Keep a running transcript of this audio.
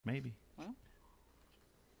Maybe. Well,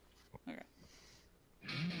 okay.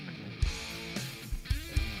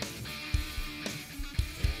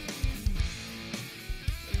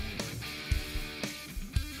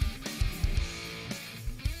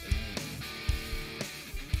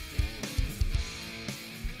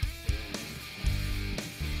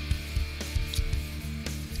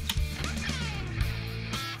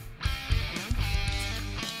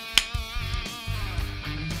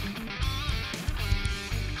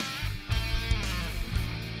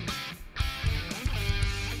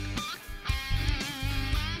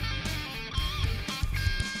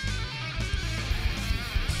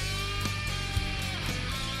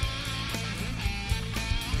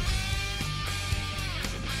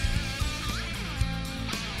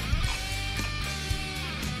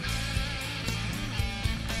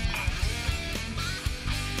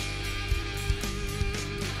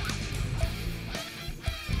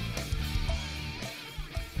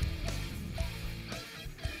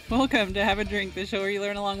 Welcome to Have a Drink, the show where you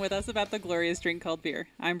learn along with us about the glorious drink called beer.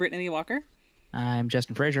 I'm Brittany Walker. I'm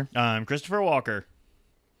Justin Frazier. I'm Christopher Walker.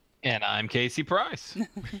 And I'm Casey Price.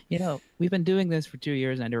 You know, we've been doing this for 2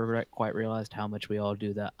 years, and I never quite realized how much we all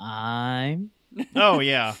do the I'm. Oh,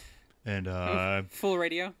 yeah. And, Full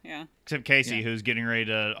radio, yeah. except Casey, who's getting ready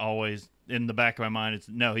to always, in the back of my mind,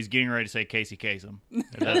 he's getting ready to say Casey Kasem.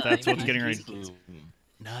 That's what's getting ready to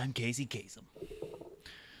No, I'm Casey Kasem.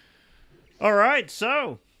 All right,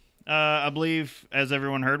 so, I believe, as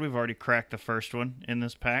everyone heard, we've already cracked the first one in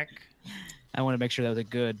this pack. I want to make sure that was a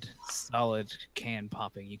good, solid can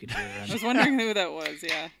popping you could hear. I was wondering who that was,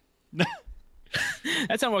 yeah.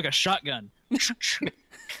 That sounded like a shotgun.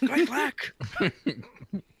 Clack, clack.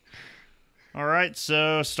 All right,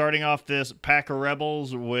 so starting off this pack of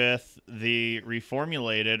Rebels with the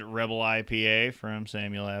reformulated Rebel IPA from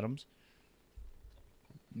Samuel Adams.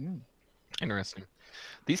 Interesting.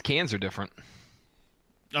 These cans are different.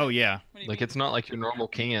 Oh, yeah. Like, it's not like your normal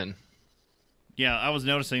can. Yeah, I was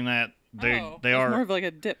noticing that. They it's are more of like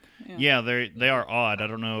a dip. Yeah, they are odd. I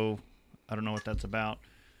don't know what that's about.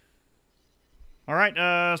 All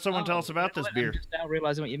right, someone tell us about this beer. I'm just now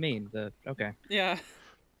realizing what you mean. Okay. Yeah.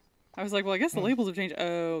 I was like, well, I guess the labels have changed.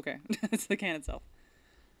 Oh, okay. It's the can itself.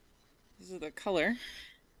 This is the color,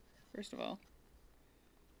 first of all.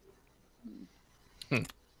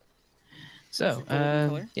 So,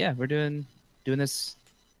 color. yeah, we're doing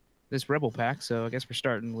this Rebel pack. So I guess we're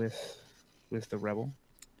starting with the Rebel.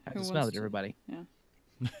 Have to smell it, everybody.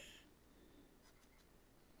 Yeah.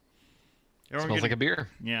 Smells like a beer.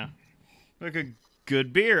 Yeah, like a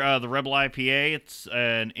good beer. The Rebel IPA. It's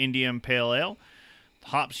an Indian Pale Ale. The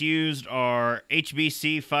hops used are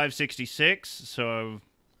HBC 566. So,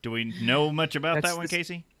 do we know much about that one,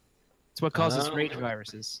 Casey? It's what causes rage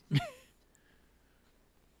viruses.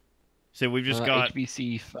 So we've just got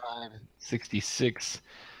HBC 566.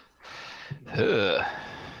 Ugh.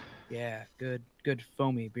 Yeah, good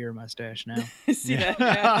foamy beer mustache now. See that?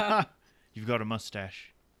 Yeah. You've got a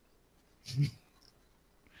mustache.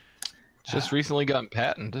 Just recently gotten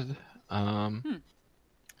patented. But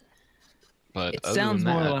It other sounds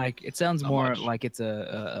than more that, like it's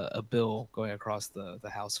a bill going across the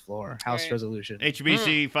House floor. House Right. resolution.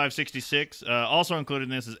 HBC 566. Also included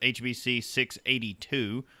in this is HBC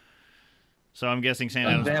 682. So I'm guessing St.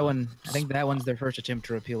 Adams. I think that one's their first attempt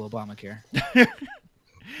to repeal Obamacare.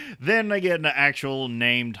 Then they get into actual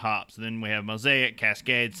named hops. Then we have Mosaic,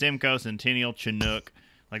 Cascade, Simcoe, Centennial, Chinook.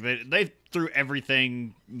 Like they threw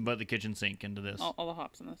everything but the kitchen sink into this. All the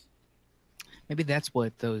hops in this. Maybe that's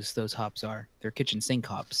what those hops are. They're kitchen sink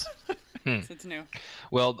hops. It's new.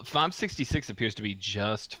 well, the 566 appears to be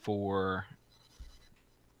just for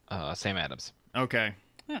Sam Adams. Okay.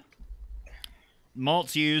 Yeah.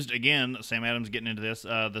 Malts used, again, Sam Adams getting into this.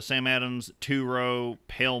 The Sam Adams 2-row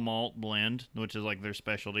pale malt blend, which is like their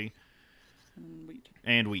specialty.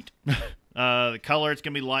 And wheat. The color, it's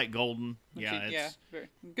going to be light golden. Very,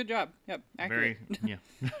 good job. Yep, accurate.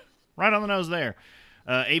 Right on the nose there.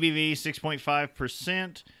 ABV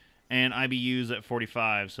 6.5% and IBUs at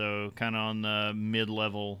 45, so kind of on the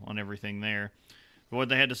mid-level on everything there. But what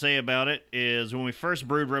they had to say about it is when we first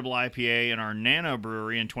brewed Rebel IPA in our Nano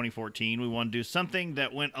Brewery in 2014, we wanted to do something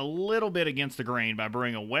that went a little bit against the grain by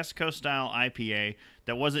brewing a West Coast-style IPA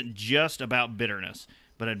that wasn't just about bitterness,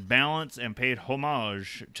 but had balance and paid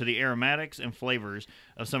homage to the aromatics and flavors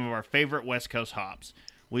of some of our favorite West Coast hops.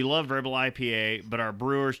 We loved Rebel IPA, but our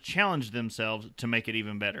brewers challenged themselves to make it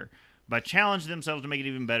even better. By challenge themselves to make it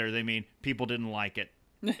even better, they mean people didn't like it.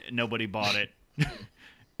 Nobody bought it.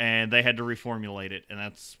 And they had to reformulate it, and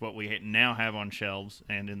that's what we now have on shelves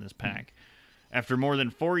and in this pack. After more than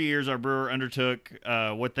 4 years, our brewer undertook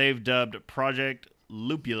what they've dubbed Project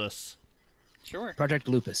Lupulus. Sure. Project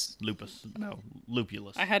Lupus. Lupus. No,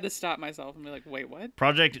 Lupulus. I had to stop myself and be like, wait, what?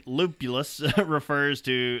 Project Lupulus refers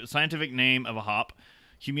to scientific name of a hop,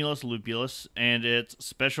 Humulus lupulus, and its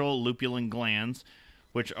special lupulin glands,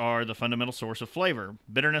 which are the fundamental source of flavor,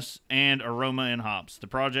 bitterness, and aroma in hops. The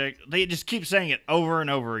project, they just keep saying it over and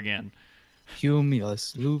over again.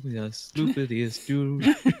 Humulus, lupulus, lupulus, dude.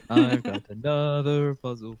 I've got another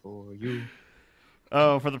puzzle for you.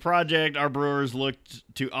 Oh, for the project, our brewers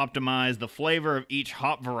looked to optimize the flavor of each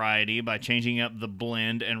hop variety by changing up the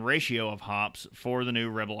blend and ratio of hops for the new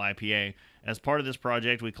Rebel IPA. As part of this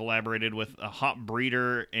project, we collaborated with a hop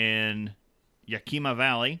breeder in Yakima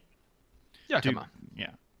Valley. Yakima.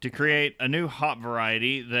 To create a new hop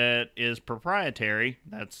variety that is proprietary,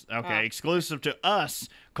 exclusive to us,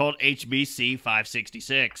 called HBC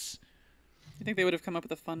 566. I think they would have come up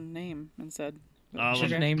with a fun name instead. Should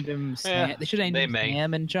have named him Sam. They should have named him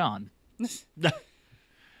Sam and John.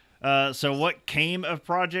 So what came of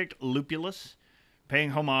Project Lupulus?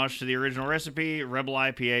 Paying homage to the original recipe, Rebel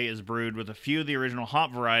IPA is brewed with a few of the original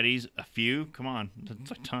hop varieties. A few? Come on,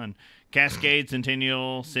 that's a ton. Cascade,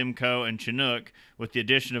 Centennial, Simcoe, and Chinook, with the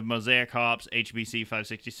addition of Mosaic hops, HBC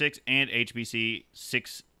 566, and HBC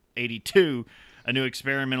 682, a new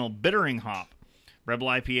experimental bittering hop. Rebel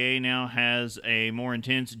IPA now has a more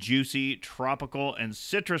intense, juicy, tropical, and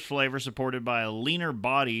citrus flavor supported by a leaner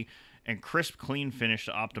body and crisp, clean finish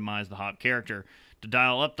to optimize the hop character. To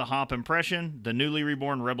dial up the hop impression, the newly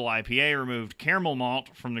reborn Rebel IPA removed caramel malt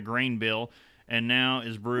from the grain bill and now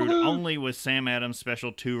is brewed only with Sam Adams'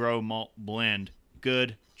 special 2-row malt blend.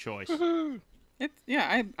 Good choice.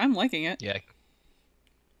 I'm liking it. Yeah.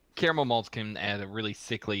 Caramel malts can add a really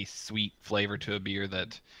sickly, sweet flavor to a beer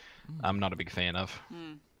that I'm not a big fan of.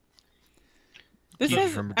 This Keep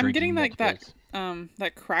is, from I'm drinking getting like multiples.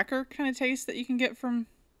 that cracker kind of taste that you can get from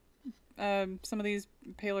some of these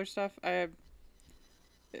paler stuff.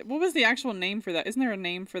 What was the actual name for that? Isn't there a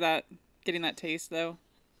name for that? Getting that taste though.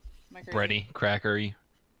 Bready, crackery.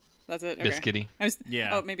 That's it. Okay. Biscuity.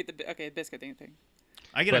 Yeah. Oh, maybe biscuit thing.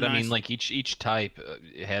 I mean, like each type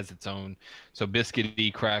it has its own. So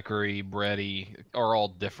biscuity, crackery, bready are all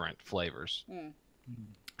different flavors.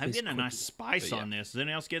 I'm getting a nice spice on this. Is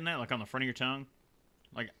anyone else getting that? Like on the front of your tongue?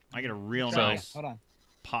 Like I get a real nice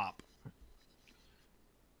pop.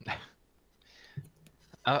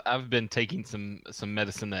 I've been taking some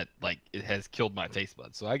medicine that like it has killed my taste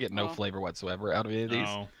buds, so I get no flavor whatsoever out of any of these.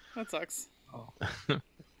 Oh. That sucks.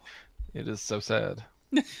 It is so sad.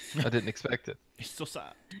 I didn't expect it. It's so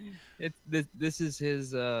sad. This is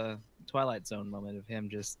his Twilight Zone moment of him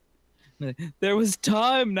just. There was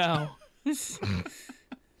time now.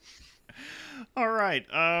 All right.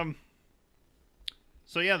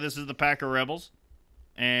 So yeah, this is the Packer Rebels,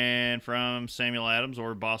 and from Samuel Adams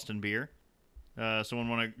or Boston Beer. Someone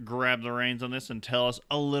want to grab the reins on this and tell us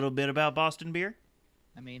a little bit about Boston Beer?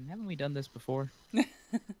 I mean, haven't we done this before? Haven't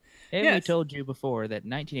we Yes. told you before that in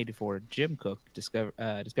 1984, Jim Cook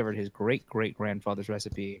discovered his great-great-grandfather's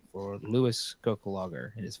recipe for Lewis Cook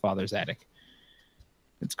Lager in his father's attic?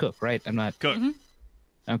 It's Cook, right? I'm not... Cook.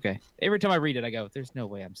 Okay. Every time I read it, I go, there's no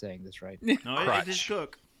way I'm saying this right. No, it is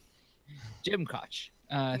Cook. Jim Koch.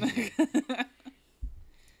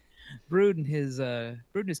 Brewed in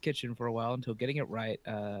his kitchen for a while until getting it right.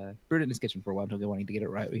 Brewed in his kitchen for a while until wanting to get it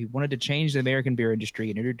right. He wanted to change the American beer industry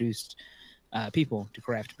and introduced people to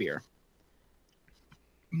craft beer.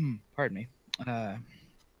 Pardon me.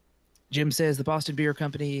 Jim says the Boston Beer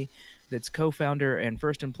Company, that's co-founder and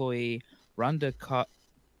first employee Rhonda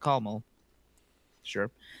Kalmel.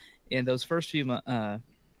 Sure. In those first few months,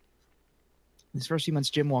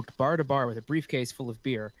 Jim walked bar to bar with a briefcase full of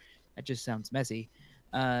beer. That just sounds messy.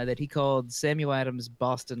 That he called Samuel Adams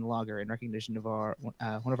Boston Lager in recognition of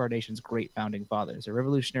one of our nation's great founding fathers, a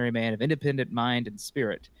revolutionary man of independent mind and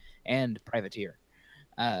spirit, and privateer.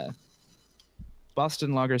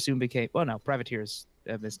 Boston Lager soon became privateer's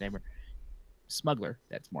a misnomer. Smuggler,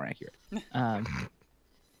 that's more accurate.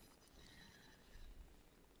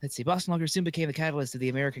 Let's see. Boston Lager soon became the catalyst of the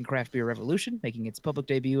American craft beer revolution, making its public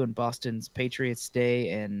debut in Boston's Patriots Day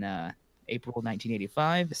in April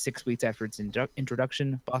 1985. 6 weeks after its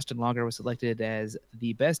introduction, Boston Lager was selected as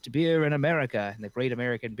the best beer in America in the Great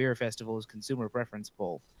American Beer Festival's Consumer Preference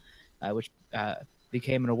Poll, which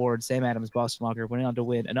became an award. Sam Adams Boston Lager went on to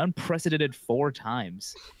win an unprecedented 4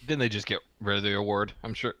 times. Didn't they just get rid of the award?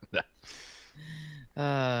 I'm sure.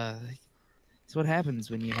 It's what happens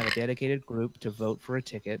when you have a dedicated group to vote for a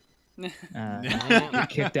ticket. You're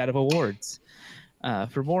kicked out of awards.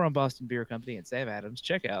 For more on Boston Beer Company and Sam Adams,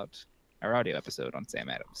 check out our audio episode on Sam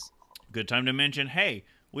Adams. Good time to mention, hey,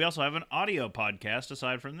 we also have an audio podcast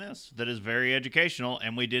aside from this that is very educational,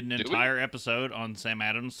 and we did an entire episode on Sam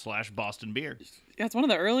Adams / Boston beer. Yeah, it's one of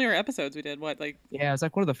the earlier episodes we did. Yeah, it's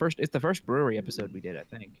like one of the first. It's the first brewery episode we did, I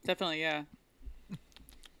think. Definitely, yeah.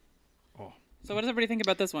 Oh, So what does everybody think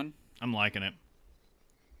about this one? I'm liking it.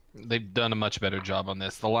 They've done a much better job on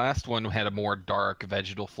this. The last one had a more dark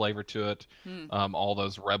vegetal flavor to it. All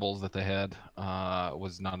those Rebels that they had,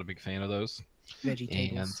 was not a big fan of those. Veggie And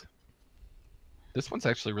tables. this one's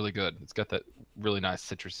actually really good. It's got that really nice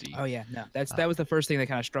citrusy. Oh yeah, no, that was the first thing that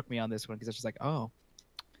kind of struck me on this one because I was just like, oh,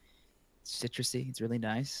 it's citrusy. It's really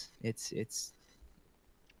nice. It's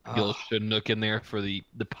Little Chinook in there for the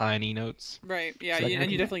piney notes. Right, yeah, It's like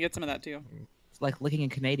and you definitely get some of that too. It's like licking a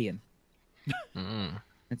Canadian. Mm.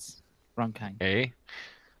 It's wrong kind. Hey,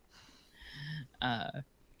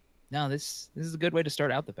 No, this is a good way to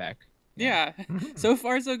start out the pack. Yeah, so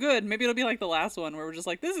far so good. Maybe it'll be like the last one where we're just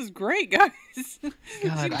like, this is great, guys.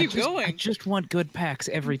 God, keep I going. just want good packs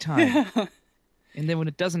every time. Yeah. And then when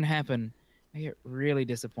it doesn't happen, I get really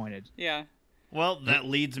disappointed. Yeah. Well, that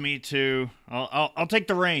leads me to I'll take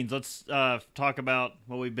the reins. Let's talk about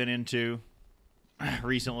what we've been into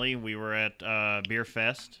recently. We were at Beer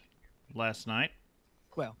Fest last night.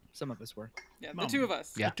 Well, some of us were. Yeah, the Mom. two of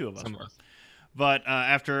us. The two of us some were. of us. But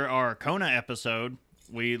after our Kona episode,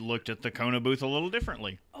 we looked at the Kona booth a little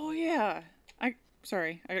differently. Oh yeah. I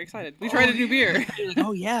got excited. We tried a new beer. You're like,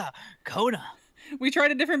 oh yeah, Kona. We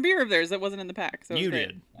tried a different beer of theirs that wasn't in the pack. So it was You great.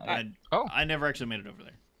 did. Oh. I never actually made it over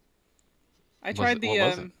there. I tried it- the what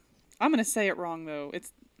was it? I'm gonna say it wrong though.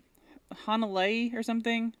 It's Hanalei or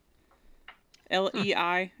something.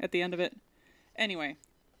 LEI at the end of it. Anyway,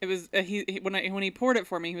 it was when he poured it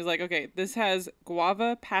for me, he was like, "Okay, this has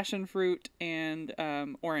guava, passion fruit, and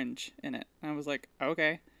orange in it." And I was like,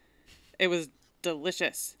 "Okay." It was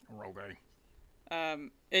delicious. Okay.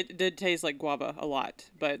 It did taste like guava a lot,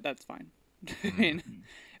 but that's fine. I mean,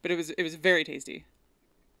 but it was very tasty.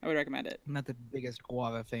 I would recommend it. I'm not the biggest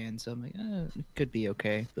guava fan, so I'm like, it could be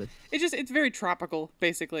okay, but It's very tropical,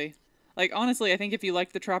 basically. Like, honestly, I think if you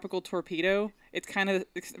like the tropical torpedo, it's kind of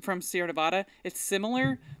from Sierra Nevada. It's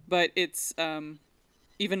similar, but it's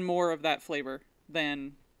even more of that flavor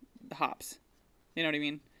than the hops. You know what I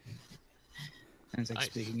mean? And it's like, Nice.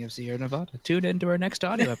 speaking of Sierra Nevada, tune into our next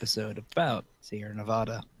audio episode about Sierra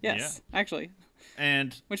Nevada. Yes, actually.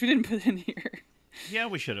 And Which we didn't put in here. yeah,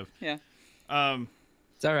 we should have. Yeah.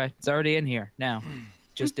 It's all right. It's already in here now.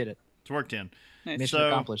 Just did it. It's worked in. Nice. Mission So-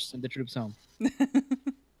 accomplished. Send the troops home.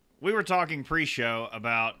 We were talking pre-show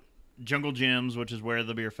about Jungle Gyms, which is where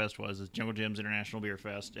the beer fest was. It's Jungle Gyms International Beer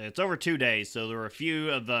Fest. It's over 2 days, so there were a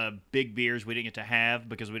few of the big beers we didn't get to have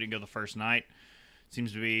because we didn't go the first night.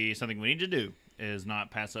 Seems to be something we need to do, is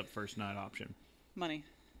not pass up first night option. Money.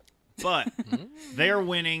 But they are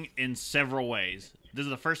winning in several ways. This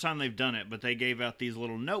is the first time they've done it, but they gave out these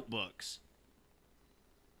little notebooks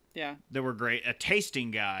Yeah. that were great. A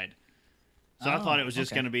tasting guide. So I Oh, thought it was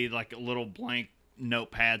just okay. going to be like a little blank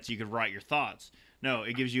notepad so you could write your thoughts. No,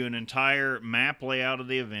 it gives you an entire map layout of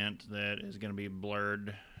the event that is going to be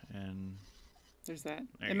blurred and There's that.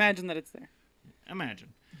 There you Imagine that it's there.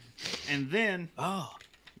 imagine. And then Oh.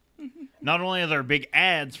 not only are there big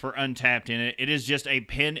ads for Untapped in it, it is just a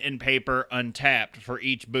pen and paper Untapped for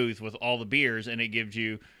each booth with all the beers, and it gives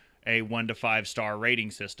you a 1 to 5 star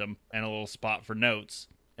rating system and a little spot for notes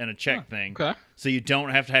and a check thing. Okay. So you don't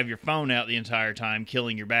have to have your phone out the entire time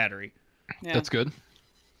killing your battery. Yeah. That's good.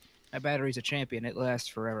 That battery's a champion. It lasts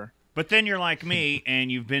forever. But then you're like me, and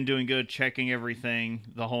you've been doing good checking everything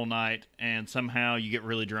the whole night, and somehow you get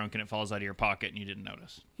really drunk and it falls out of your pocket and you didn't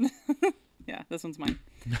notice. Yeah, this one's mine.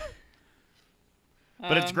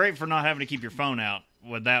 But it's great for not having to keep your phone out.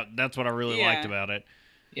 That's what I really Yeah. liked about it.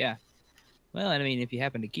 Yeah. Well, I mean, if you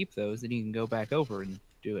happen to keep those, then you can go back over and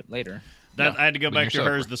do it later. I had to go back to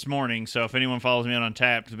hers this morning, so if anyone follows me on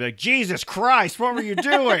Untapped, they'll be like, Jesus Christ, what were you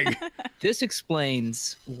doing? This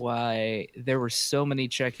explains why there were so many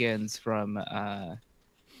check-ins from our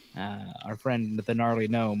friend the Gnarly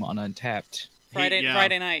Gnome on Untapped Friday yeah.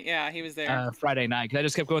 Friday night. Yeah, he was there. Friday night. Because I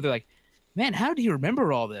just kept going through like, man, how do you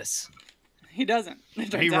remember all this? He doesn't. He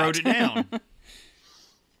turns wrote out. it down.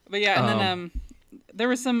 But yeah, and then there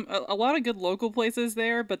was a lot of good local places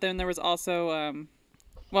there, but then there was also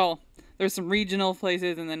there's some regional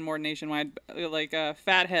places and then more nationwide. Like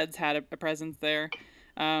Fatheads had a presence there.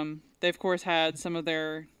 They of course had some of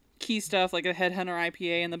their key stuff like the Headhunter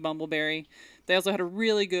IPA and the Bumbleberry. They also had a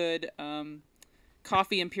really good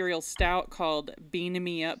coffee imperial stout called Bean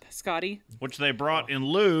Me Up Scotty. Which they brought in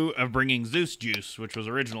lieu of bringing Zeus Juice, which was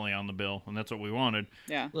originally on the bill, and that's what we wanted.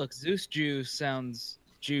 Yeah. Look, Zeus Juice sounds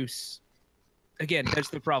juice. Again, that's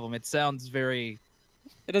the problem. It sounds very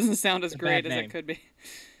It doesn't sound as It's a great bad as it name. could be.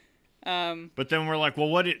 But then we're like, well,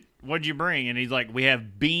 what'd you bring? And he's like, we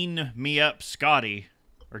have Bean Me Up Scotty,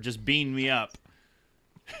 or just Bean Me Up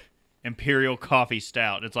Imperial Coffee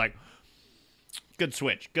Stout. It's like, good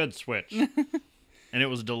switch. And it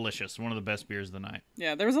was delicious. One of the best beers of the night.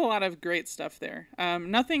 Yeah, there was a lot of great stuff there.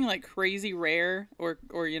 Nothing like crazy rare or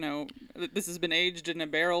this has been aged in a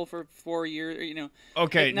barrel for 4 years.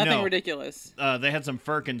 Okay, nothing no. ridiculous. They had some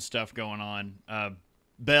Firkin stuff going on.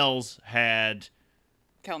 Bell's had...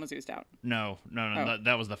 Kalamazoo Stout. No. Oh.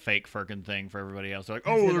 That was the fake Firkin thing for everybody else. They're like,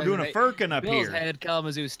 oh, they're doing a Firkin up Bill's here. had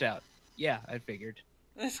Kalamazoo Stout. Yeah, I figured.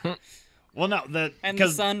 Well, no, And the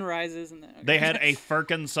sun rises. And they had a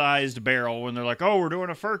Firkin-sized barrel when they're like, oh, we're doing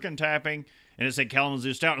a Firkin tapping. And it said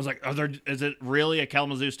Kalamazoo Stout. I was like, is it really a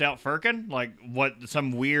Kalamazoo Stout Firkin? Like, what,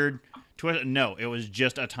 some weird twist? No, it was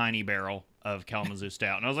just a tiny barrel of Kalamazoo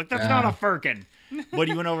Stout. And I was like, that's not a Firkin. But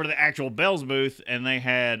you went over to the actual Bell's booth, and they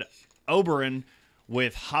had Oberon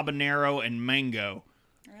with habanero and mango.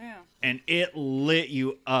 Yeah. And it lit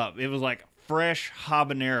you up. It was like fresh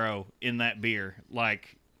habanero in that beer.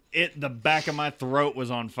 Like, the back of my throat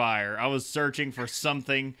was on fire. I was searching for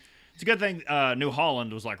something. It's a good thing New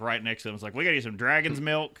Holland was like right next to them. It's like, we gotta use some dragon's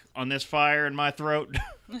milk on this fire in my throat.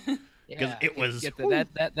 Because it was...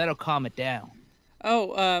 That'll calm it down.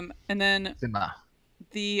 Oh, and then Simba.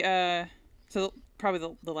 so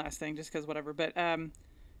probably the last thing, just because whatever. But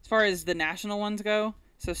as far as the national ones go,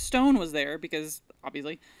 so Stone was there because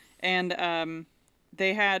obviously, and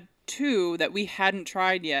they had two that we hadn't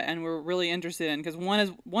tried yet and we're really interested in because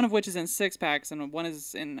one of which is in 6-packs and one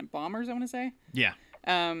is in bombers, I want to say. Yeah.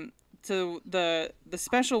 So the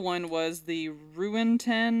special one was the Ruin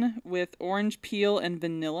 10 with orange peel and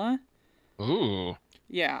vanilla. Ooh.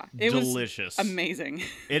 Yeah, it delicious. was amazing.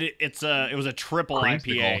 It was a triple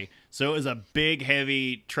Creamsicle. IPA. So it was a big,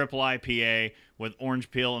 heavy triple IPA with orange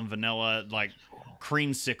peel and vanilla, like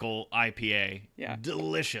creamsicle IPA. Yeah.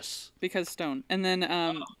 Delicious. Because Stone. And then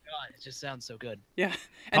Oh god, it just sounds so good. yeah.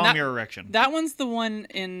 And Calm your erection. that one's the one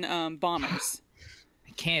in bombers.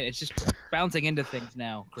 I can't. It's just bouncing into things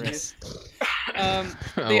now, Chris.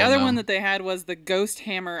 The other one that they had was the Ghost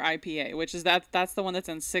Hammer IPA, which is that's the one that's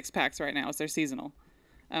in 6-packs right now. It's their seasonal.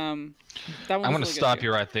 That one. I'm going to stop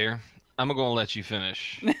you right there. I'm going to let you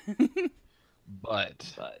finish.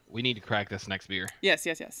 but we need to crack this next beer. Yes.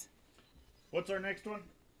 What's our next one?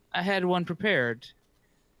 I had one prepared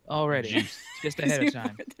already, just ahead of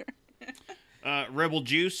time. Rebel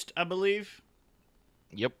Juiced, I believe.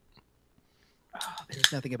 Yep. Oh,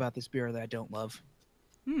 there's nothing about this beer that I don't love.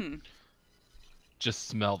 Just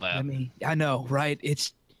smell that. I know, right?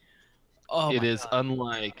 It's. Oh, It my is God.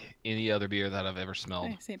 unlike any other beer that I've ever smelled.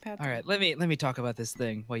 Hey, St. Patrick. All right, let me talk about this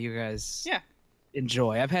thing while you guys Yeah.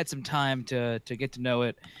 enjoy. I've had some time to get to know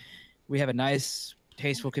it. We have a nice,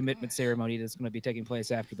 tasteful commitment ceremony that's going to be taking place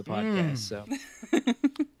after the podcast. So,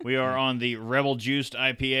 We are on the Rebel Juiced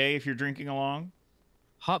IPA if you're drinking along.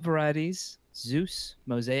 hop varieties: Zeus,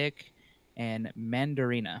 Mosaic, and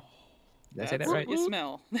Mandarina. Did I say that That's right? what you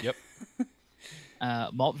smell. Yep.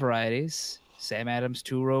 Malt varieties: Sam Adams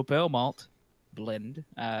 2-row pale malt blend.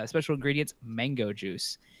 Special ingredients: mango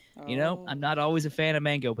juice. You know, I'm not always a fan of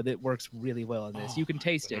mango, but it works really well in this. You can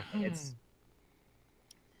taste it. It's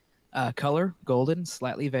color golden,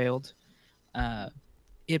 slightly veiled.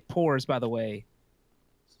 It pours, by the way,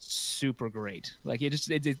 super great. Like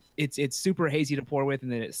it's super hazy to pour with,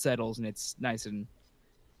 and then it settles, and it's nice and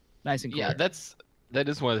clear. Yeah, that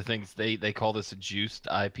is one of the things they call this a juiced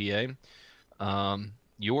IPA.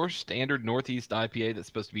 Your standard Northeast IPA that's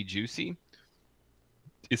supposed to be juicy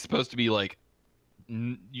is supposed to be like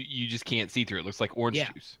you just can't see through it. It looks like orange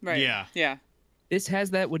juice. Right. Yeah. This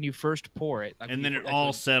has that when you first pour it, And then it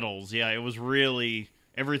all settles. Yeah, it was really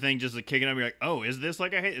everything just like kicking up. You're like, oh, is this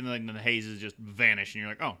like a haze? And then the hazes just vanish, and you're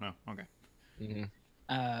like, oh no, okay.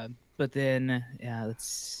 Mm-hmm. But then, let's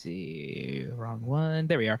see, wrong one.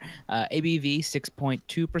 There we are. ABV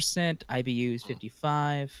 6.2%, IBUs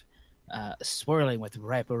 55. Swirling with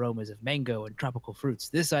ripe aromas of mango and tropical fruits,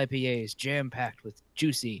 this IPA is jam-packed with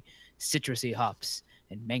juicy, citrusy hops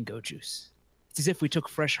and mango juice. It's as if we took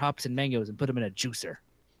fresh hops and mangoes and put them in a juicer.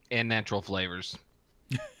 And natural flavors.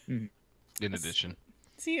 In addition.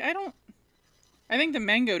 See, I think the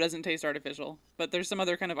mango doesn't taste artificial, but there's some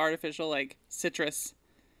other kind of artificial like citrus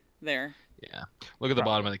there. Yeah. Look at the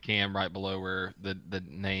bottom of the can right below where the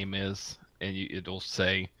name is, and it'll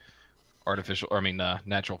say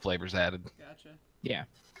natural flavors added. Gotcha. Yeah.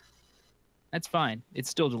 That's fine. It's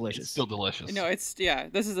still delicious. It's still delicious. No,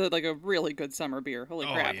 this is like a really good summer beer. Holy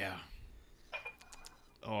crap. Oh yeah.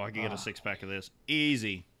 Oh, I can get a 6-pack of this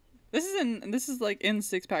easy. This is like in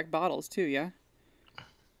 6-pack bottles too, yeah.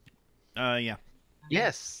 Yeah.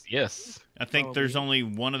 Yes, yes. I think there's Probably.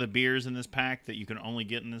 only one of the beers in this pack that you can only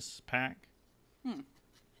get in this pack. Hmm.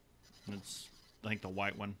 It's, I think, the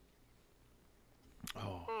white one.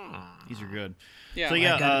 Oh, these are good. Yeah. So I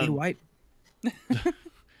yeah, gotta be white.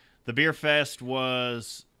 the beer fest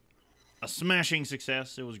was a smashing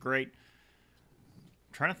success. It was great.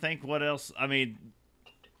 Trying to think what else. I mean,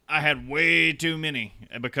 I had way too many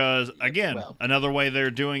because, again, well. another way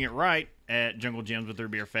they're doing it right at Jungle Gyms with their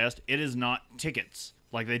beer fest, it is not tickets.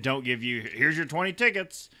 Like, they don't give you, here's your 20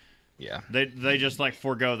 tickets. Yeah. They just like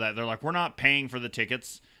forego that. They're like, we're not paying for the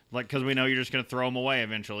tickets, like, because we know you're just going to throw them away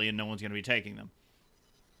eventually, and no one's going to be taking them.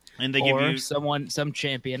 And they give Or you some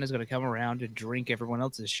champion is going to come around and drink everyone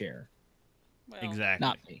else's share. Well, exactly.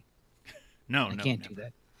 Not me. No, I no, can't never. do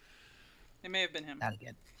that. it may have been him. Not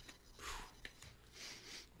again.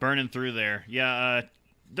 Burning through there. Yeah,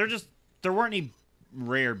 there weren't any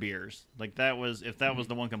rare beers. Like, that was, if that was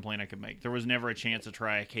the one complaint I could make. There was never a chance to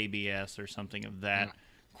try a KBS or something of that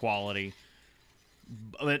quality.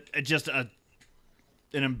 But it just an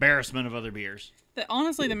embarrassment of other beers.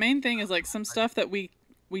 Honestly, the main thing is like some stuff that we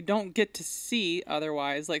don't get to see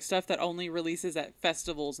otherwise, like stuff that only releases at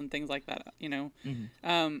festivals and things like that, you know.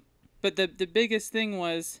 But the biggest thing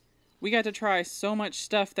was we got to try so much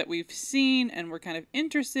stuff that we've seen and we're kind of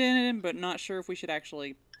interested in, but not sure if we should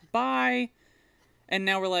actually buy. And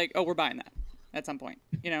now we're like, oh, we're buying that at some point,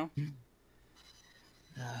 you know.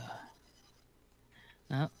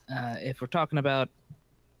 Well, if we're talking about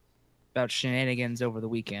shenanigans over the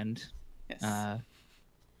weekend, Yes.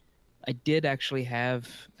 I did actually have.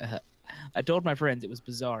 I told my friends it was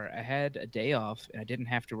bizarre. I had a day off and I didn't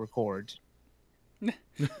have to record,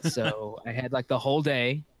 so I had like the whole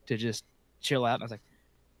day to just chill out. And I was like,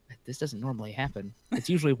 "This doesn't normally happen. It's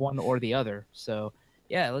usually one or the other." So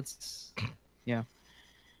yeah, let's.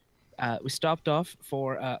 We stopped off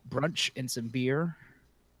for brunch and some beer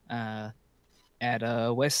at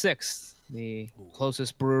West Sixth, the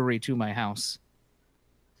closest brewery to my house.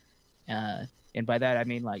 And by that I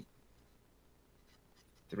mean like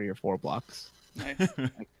 3 or 4 blocks. Nice.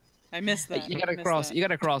 I missed that. You gotta Missed cross. that. You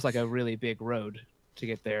gotta cross like a really big road to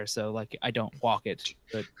get there. So like I don't walk it,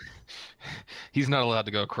 but He's not allowed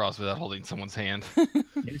to go across without holding someone's hand.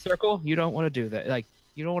 in a circle, you don't want to do that. Like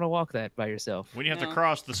you don't want to walk that by yourself. When you have to No.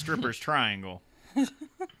 cross the stripper's triangle.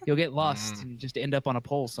 You'll get lost and just end up on a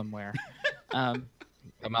pole somewhere. I'm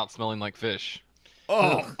out smelling like fish.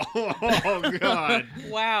 Oh, oh God.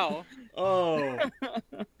 Wow. Oh.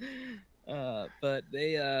 But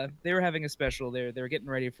they were having a special. They were getting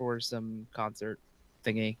ready for some concert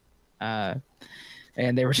thingy, and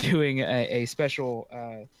they were doing a special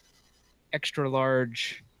extra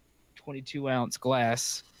large 22-ounce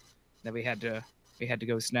glass that we had to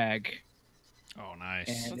go snag. Oh,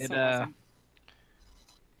 nice. And That's it so awesome.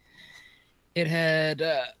 it had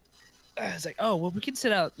I was like, oh well, we can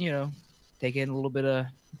sit out, take in a little bit of,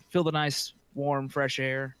 feel the nice warm fresh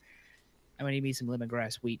air. I'm gonna need some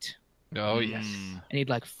lemongrass wheat. Oh yes. I need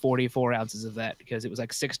like 44 ounces of that because it was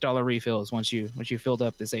like $6 refills once you filled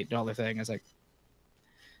up this $8 thing. I was like,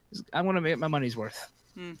 I want to make my money's worth.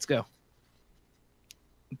 Let's go.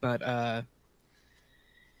 But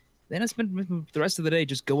then I spent the rest of the day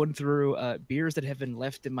just going through beers that have been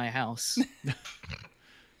left in my house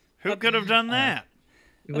Who could have done that?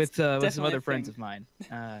 with some definitely other a friends thing. of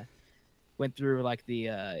mine. Went through like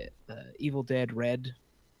the Evil Dead Red.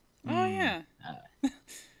 Oh yeah.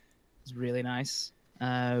 It's really nice.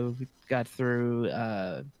 We got through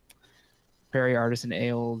Prairie Artisan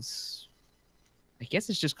Ales. I guess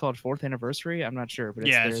it's just called 4th Anniversary. I'm not sure, but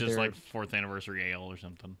Yeah, it's just like 4th anniversary ale or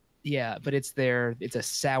something. yeah, but it's a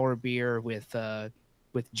sour beer with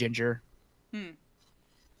ginger. Hmm.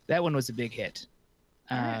 That one was a big hit.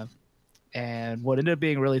 Alright. And what ended up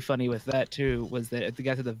being really funny with that too was that it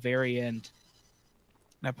got to the very end,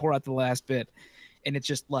 and I pour out the last bit, and it's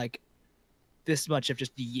just like this much of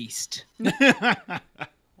just yeast. Wow.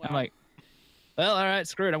 I'm like, well, all right,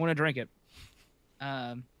 screw it. I want to drink it.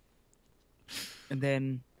 And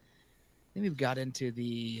then we got into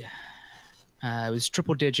the it was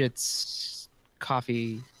triple digits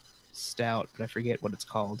coffee stout, but I forget what it's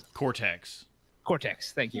called. Cortex.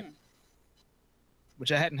 Cortex, thank you. Hmm.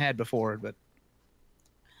 Which I hadn't had before, but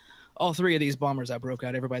all 3 of these bombers I broke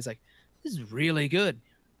out, everybody's like, this is really good.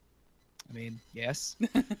 I mean, yes.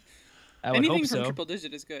 I would Anything hope from so. Triple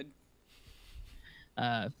Digit is good.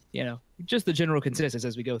 Just the general consensus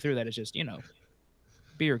as we go through that is just,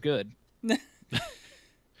 beer good.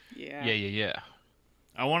 Yeah. Yeah.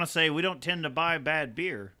 I want to say we don't tend to buy bad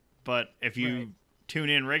beer, but if you Right. tune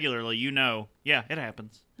in regularly, you know, yeah, it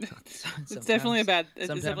happens. It's definitely a bad. It's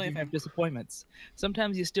Sometimes definitely a you have thing. disappointments.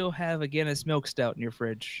 Sometimes you still have a Guinness milk stout in your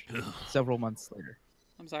fridge several months later.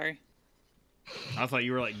 I'm sorry. I thought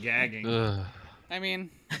you were like gagging. Ugh. I mean,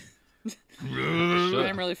 Should.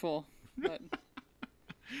 I'm really full. But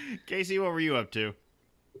Casey, what were you up to?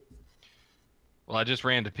 Well, I just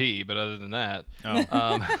ran to pee, but other than that,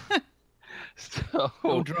 Oh, so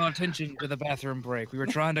Don't draw attention to the bathroom break. We were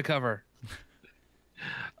trying to cover.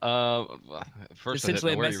 first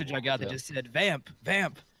Essentially, I a didn't know where message you I got were that with just said, "Vamp,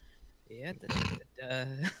 vamp." Yeah.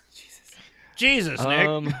 Jesus, Jesus,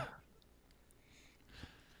 that. Nick.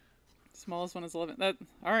 smallest one is 11. That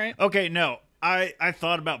all right? Okay, no. I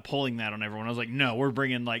thought about pulling that on everyone. I was like, no, we're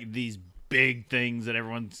bringing like these big things that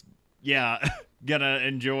everyone's gonna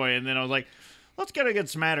enjoy. And then I was like, let's get a good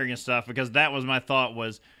smattering of stuff, because that was my thought,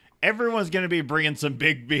 was everyone's gonna be bringing some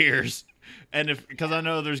big beers, and because I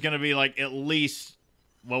know there's gonna be like at least,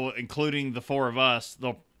 well, including the 4 of us,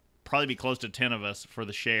 there'll probably be close to 10 of us for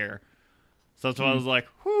the share. So that's why I was like,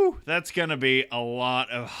 whew, that's gonna be a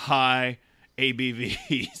lot of high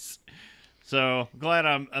ABVs. So glad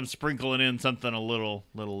I'm sprinkling in something a little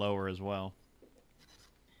lower as well.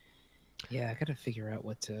 Yeah, I gotta figure out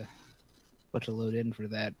what to load in for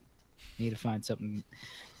that. Need to find something.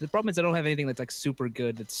 The problem is I don't have anything that's like super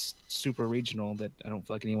good, that's super regional, that I don't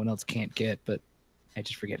feel like anyone else can't get. But I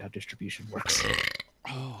just forget how distribution works.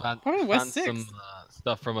 Probably West Find some Sixth.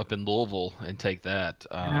 stuff from up in Louisville and take that.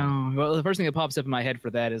 No, well, the first thing that pops up in my head for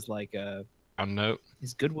that is like, I know.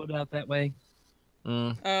 is Goodwood out that way?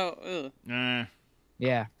 Mm, Oh, ugh.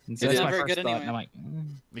 Yeah, and so It that's is. my Not very first good thought. anyway. And I'm like,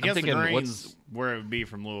 I guess the thinking, grains where it would be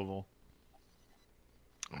from Louisville.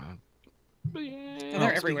 but yeah, And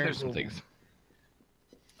they're everywhere. There's some things.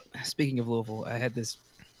 Speaking of Louisville, I had this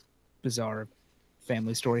bizarre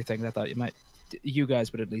family story thing that I thought you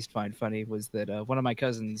guys would at least find funny. Was that one of my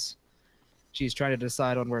cousins? She's trying to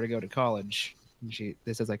decide on where to go to college. And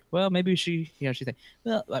this is like, well, maybe she's like,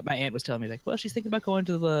 well, like my aunt was telling me, like, well, she's thinking about going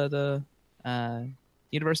to the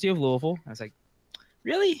University of Louisville. I was like,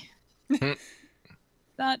 really?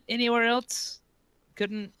 Not anywhere else?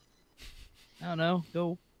 Couldn't, I don't know,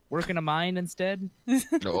 go work in a mine instead?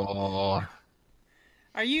 Oh,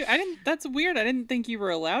 Are you? I didn't. That's weird. I didn't think you were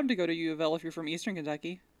allowed to go to U of L if you're from Eastern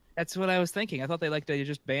Kentucky. That's what I was thinking. I thought they like to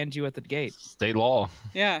just banned you at the gate. state law.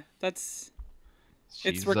 Yeah, it's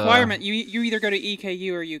She's, requirement. You either go to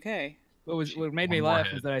EKU or UK. What made me One more laugh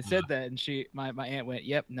head. was that I said that, and my aunt went,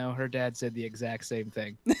 "Yep, no." Her dad said the exact same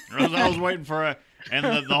thing. I was waiting for and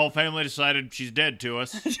the whole family decided she's dead to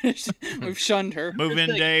us. We've shunned her. Move in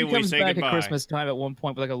Like, day, he we comes say back goodbye. at Christmas time at one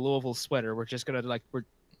point with like a Louisville sweater. We're just gonna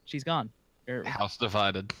she's gone. House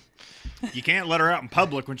divided. You can't let her out in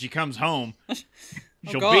public when she comes home.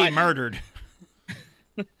 She'll be God. murdered.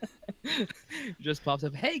 Just pops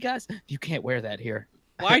up. Hey guys, you can't wear that here.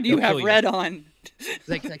 Why do you They'll have kill you. red on?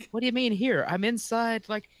 Like, what do you mean here? I'm inside.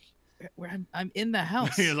 Like, where I'm in the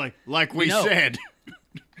house. He's like we know. said.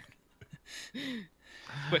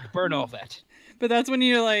 Quick, burn all that. But that's when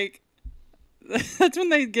you're like, that's when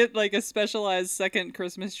they get like a specialized second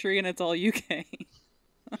Christmas tree and it's all UK.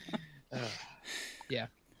 Yeah.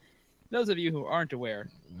 Those of you who aren't aware,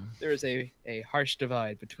 there is a harsh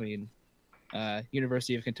divide between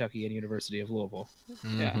University of Kentucky and University of Louisville.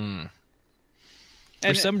 Yeah. Mhm. For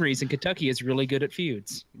And- some reason, Kentucky is really good at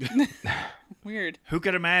feuds. Weird. Who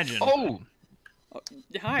could imagine? Oh,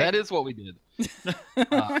 Hi. that is what we did.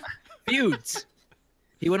 Feuds.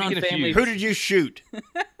 He went on Speaking of Family. feuds. Who did you shoot?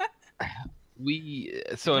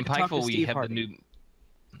 So in can talk to Pikeville we Steve have Harvey. the new.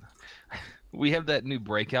 We have that new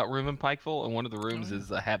breakout room in Pikeville, and one of the rooms is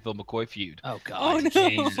the Hatfield McCoy feud. Oh Oh God. no.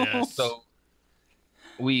 Jesus. So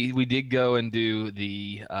we did go and do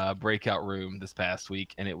the breakout room this past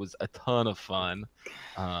week, and it was a ton of fun.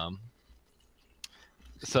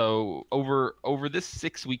 So over this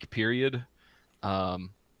 6-week period, I'm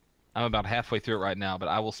about halfway through it right now, but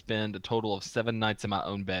I will spend a total of 7 nights in my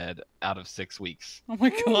own bed out of 6 weeks. Oh my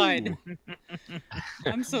God.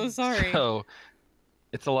 I'm so sorry. So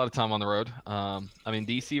it's a lot of time on the road. I'm in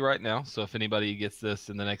DC right now, so if anybody gets this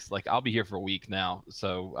in the next, like, I'll be here for a week now,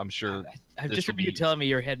 so I'm sure. I this just will remember you be- telling me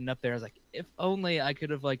you're heading up there. I was like, if only I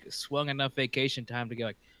could have like swung enough vacation time to go.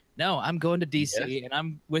 Like, no, I'm going to DC and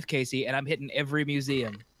I'm with Casey and I'm hitting every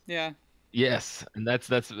museum. Yeah. Yes, and that's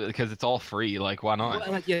because it's all free. Like, why not?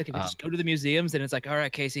 Well, like, yeah, can we just go to the museums and it's like, all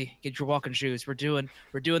right, Casey, get your walking shoes. We're doing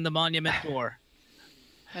the monument tour.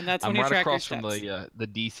 And that's when I'm you right track your across from steps. the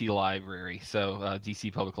DC library, so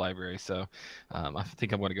DC Public Library. So I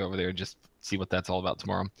think I'm going to go over there and just see what that's all about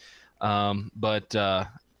tomorrow. But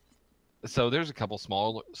So there's a couple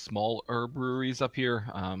small herb breweries up here.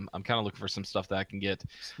 I'm kind of looking for some stuff that I can get.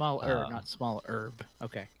 Small not small herb.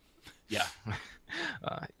 Okay. Yeah,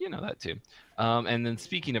 you know that too. And then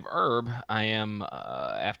speaking of herb, I am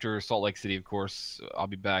after Salt Lake City, of course. I'll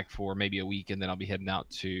be back for maybe a week, and then I'll be heading out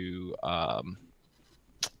to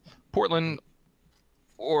Portland,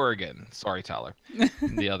 Oregon. Sorry, Tyler,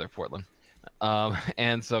 the other Portland.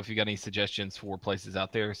 And so if you got any suggestions for places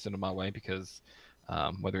out there, send them my way because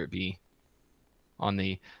whether it be on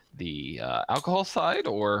the alcohol side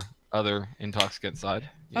or other intoxicant side.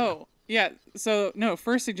 Oh, yeah. So, no,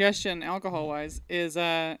 first suggestion, alcohol-wise, is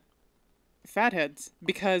Fatheads,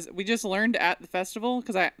 because we just learned at the festival,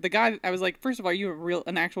 because I was like, first of all, you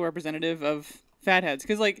an actual representative of Fatheads,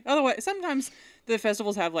 because, like, otherwise, sometimes the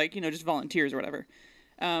festivals have, like, just volunteers or whatever.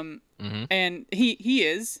 And he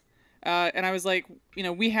is, and I was like,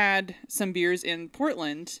 we had some beers in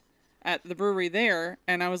Portland at the brewery there,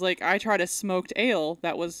 and I was like, I tried a smoked ale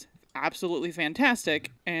that was absolutely fantastic,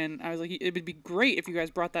 and I was like, it would be great if you guys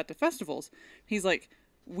brought that to festivals. He's like,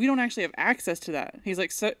 we don't actually have access to that. He's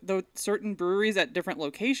like, so though certain breweries at different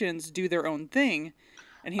locations do their own thing,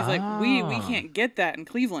 and he's like, we can't get that in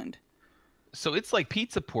Cleveland. So it's like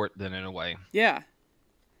Pizza Port then in a way. Yeah.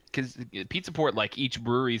 Because Pizza Port, like each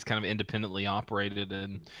brewery is kind of independently operated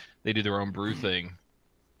and they do their own brew thing,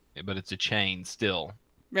 but it's a chain still.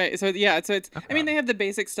 Right. So yeah. So it's. Okay. I mean, they have the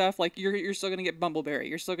basic stuff. Like you're still gonna get Bumbleberry.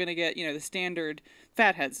 You're still gonna get the standard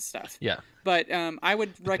Fatheads stuff. Yeah. But I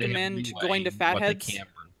would recommend going to Fatheads.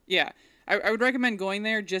 Yeah. I would recommend going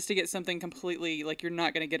there just to get something completely like you're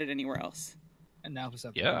not gonna get it anywhere else. And now for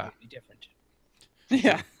something completely different.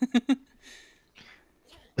 Yeah.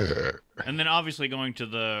 And then obviously going to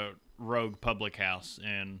the Rogue Public House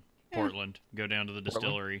in Portland. Go down to the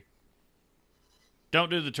distillery. Don't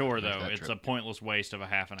do the tour, though. It's a pointless waste of a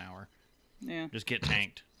half an hour. Yeah. Just get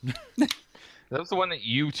tanked. That was the one that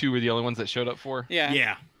you two were the only ones that showed up for? Yeah.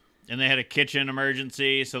 Yeah. And they had a kitchen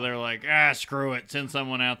emergency, so they're like, screw it. Send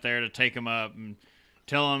someone out there to take them up and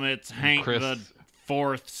tell them it's Hank the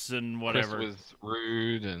Fourths and whatever. Chris was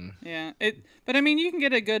rude and... Yeah. But, I mean, you can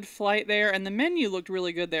get a good flight there, and the menu looked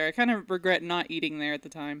really good there. I kind of regret not eating there at the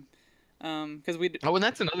time. Because Oh, and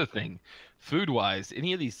that's another thing. Food-wise,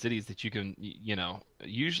 any of these cities that you can,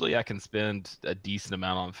 usually I can spend a decent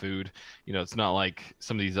amount on food. It's not like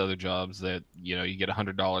some of these other jobs that, you get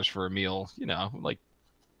 $100 for a meal, like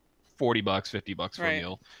 $40, $50 for a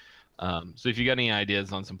meal. So if you got any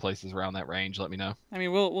ideas on some places around that range, let me know. I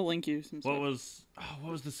mean, we'll link you some stuff.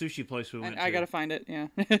 What was the sushi place we went to? I gotta find it, yeah.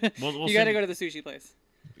 You gotta go to the sushi place.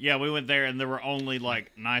 Yeah, we went there, and there were only,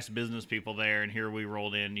 like, nice business people there, and here we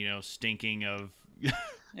rolled in, stinking of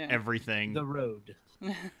everything. The road.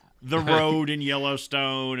 The road in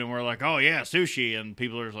Yellowstone, and we're like, oh, yeah, sushi, and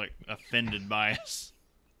people are just, like, offended by us.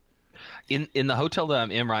 In the hotel that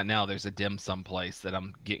I'm in right now, there's a dim sum place that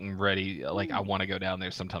I'm getting ready. Like, I want to go down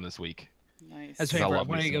there sometime this week. Nice. That's right. I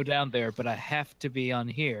want to go down there, but I have to be on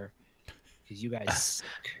here because you guys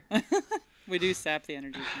suck. We do sap the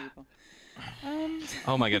energy from people.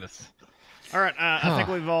 Oh my goodness! All right, I think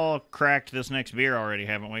we've all cracked this next beer already,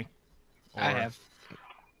 haven't we? I have.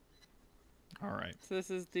 All right. So this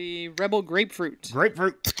is the Rebel Grapefruit.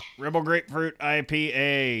 Rebel Grapefruit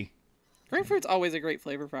IPA. Grapefruit's always a great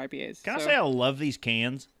flavor for IPAs. Can I say I love these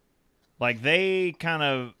cans? Like they kind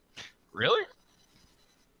of really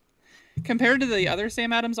compared to the other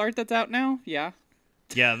Sam Adams art that's out now. Yeah.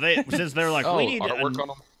 Yeah, since they're like we need artwork on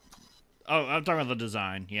them. Oh, I'm talking about the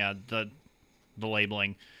design. Yeah, the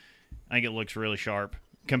labeling. I think it looks really sharp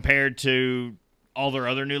compared to all their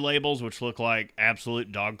other new labels, which look like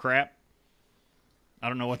absolute dog crap. I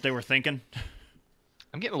don't know what they were thinking.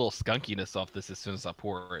 I'm getting a little skunkiness off this as soon as I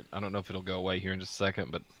pour it. I don't know if it'll go away here in just a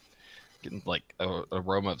second, but getting like a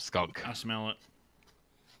aroma of skunk. I smell it.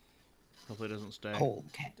 Hopefully it doesn't stay.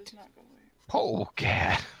 Polecat. Does not go away.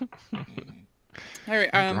 Polecat. All right,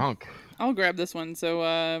 I'm drunk. I'll grab this one. So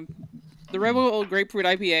the Rebel Grapefruit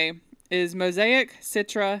IPA is Mosaic,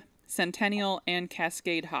 Citra, Centennial, and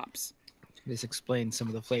Cascade hops. This explains some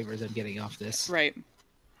of the flavors I'm getting off this. Right.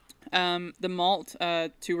 The malt,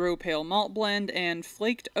 two-row pale malt blend, and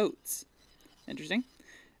flaked oats. Interesting.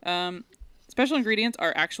 Special ingredients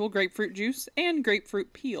are actual grapefruit juice and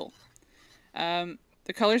grapefruit peel. The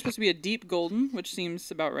color is supposed to be a deep golden, which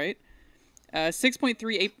seems about right.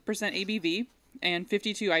 6.38% ABV and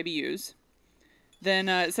 52 IBUs. Then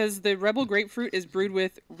it says the Rebel Grapefruit is brewed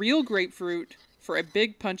with real grapefruit for a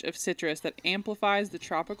big punch of citrus that amplifies the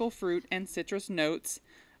tropical fruit and citrus notes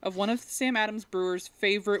of one of Sam Adams Brewer's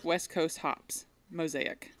favorite West Coast hops,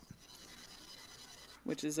 Mosaic.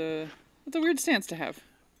 Which is that's a weird stance to have.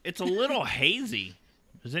 It's a little hazy.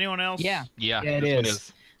 Does anyone else? Yeah. Yeah, Yeah, it this one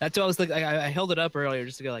is. That's what I was like. I held it up earlier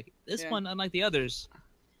just to go like this Yeah. one, unlike the others,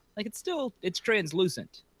 like it's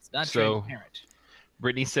translucent. It's not So- transparent.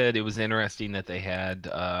 Brittany said it was interesting that they had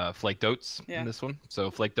flaked oats Yeah. in this one. So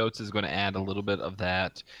flaked oats is going to add a little bit of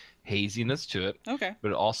that haziness to it, Okay. but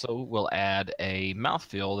it also will add a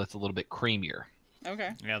mouthfeel that's a little bit creamier.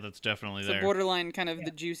 Okay. Yeah, that's definitely So there. borderline kind of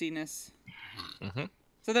the juiciness. hmm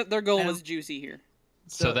So that their goal I was juicy here.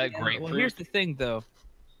 So that yeah, grapefruit. Well, here's the thing, though.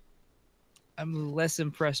 I'm less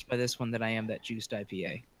impressed by this one than I am that juiced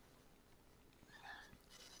IPA.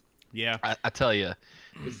 Yeah. I tell you,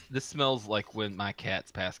 this smells like when my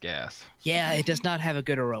cats pass gas. Yeah, it does not have a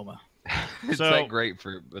good aroma. It's So, that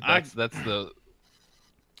grapefruit, but I- that's the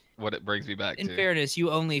what it brings me back In to. fairness,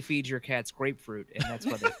 you only feed your cats grapefruit, and that's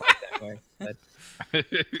why they fight that way. But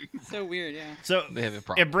So weird, yeah. So They have a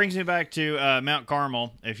problem. it brings me back to Mount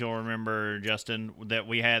Carmel, if you'll remember, Justin, that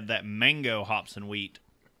we had that mango hops and wheat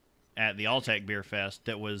at the Alltech Beer Fest.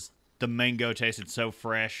 That was the mango tasted so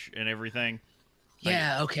fresh and everything. Like,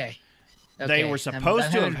 yeah, okay. They were supposed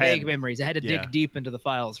I'm to having have had- vague memories. I had to Yeah. dig deep into the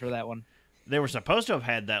files for that one. They were supposed to have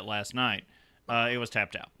had that last night. It was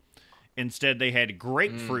tapped out. Instead, they had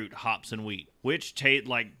grapefruit hops and wheat, which taste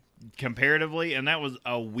like comparatively, and that was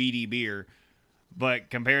a weedy beer, but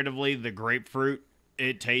comparatively, the grapefruit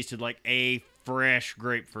it tasted like a fresh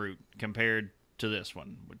grapefruit compared to this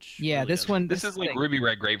one. Which Yeah, really this doesn't. one. This is like thing- ruby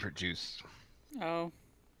red grapefruit juice Oh.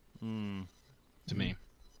 to me.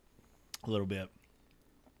 a little bit.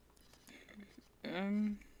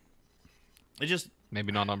 It just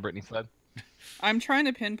Maybe not on Brittany's side. I'm trying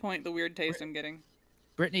to pinpoint the weird taste I'm getting.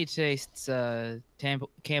 Brittany tastes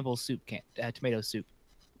Campbell's soup tomato soup.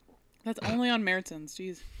 That's only on Meriton's.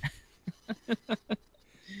 Jeez.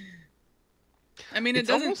 I mean, it It's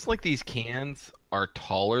doesn't. almost like these cans are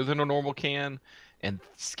taller than a normal can and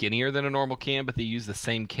skinnier than a normal can, but they use the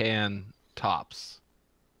same can tops.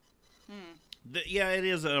 yeah, it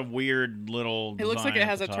is a weird little. It looks like design it at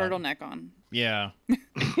has the a top. turtleneck on. Yeah,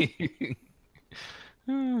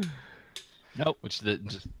 Nope. Which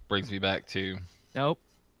just brings me back to Nope.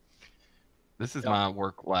 this is Nope. my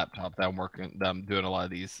work laptop that I'm doing a lot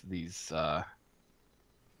of these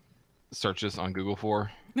searches on Google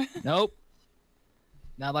for. Nope.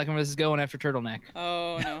 Not liking where this is going after turtleneck.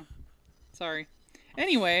 Oh no. Sorry.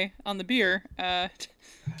 Anyway, on the beer, we're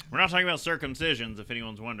not talking about circumcisions, if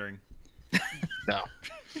anyone's wondering. No.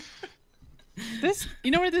 this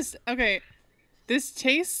you know where this okay. This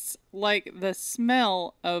tastes like the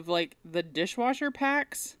smell of like the dishwasher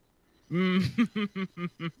packs.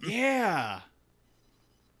 Yeah.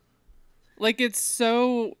 Like it's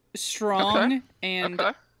so strong Okay. and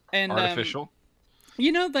Okay. and Artificial.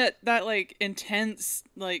 you know that like intense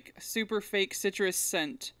like super fake citrus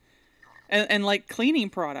scent, and like cleaning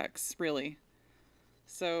products really.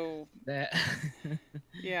 So That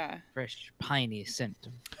yeah, fresh piney scent.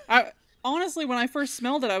 I honestly when I first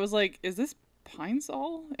smelled it I was like, is this pine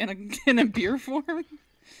sol in a beer form?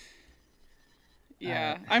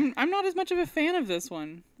 Yeah, I'm not as much of a fan of this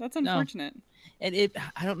one. That's unfortunate. And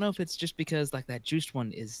I don't know if it's just because like that juiced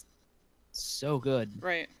one is so good,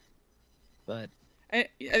 Right. but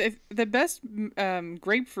The best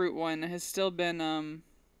grapefruit one has still been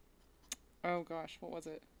oh gosh, what was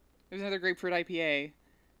it? It was another grapefruit IPA,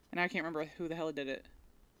 and I can't remember who the hell did it.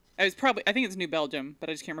 It was probably I think it's New Belgium, but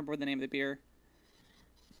I just can't remember the name of the beer.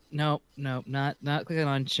 no, not clicking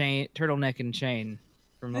on turtleneck and chain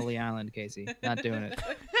from Lily Island, Casey. Not doing it.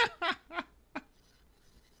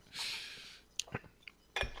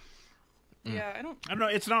 Yeah, I don't. I don't know.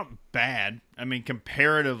 It's not bad. I mean,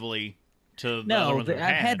 comparatively to the other No, ones I've we've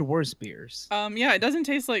had worse beers. Yeah, it doesn't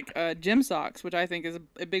taste like gym socks, which I think is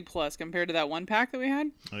a big plus compared to that one pack that we had.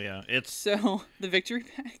 Oh yeah, it's So the victory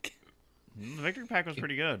pack. the Victory Pack was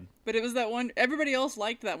pretty good. But it was that one. Everybody else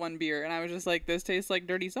liked that one beer, and I was just like, "This tastes like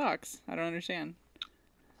dirty socks." I don't understand.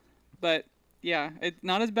 But yeah, it's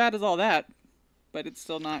not as bad as all that, but it's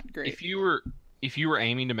still not great. If you were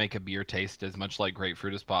aiming to make a beer taste as much like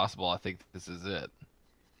grapefruit as possible, I think this is it.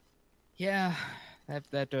 Yeah,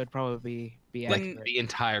 that would probably be Then- accurate. The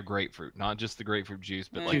entire grapefruit, not just the grapefruit juice,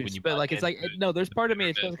 but like Juice, when you but bite like it's like into it, no, there's part of me the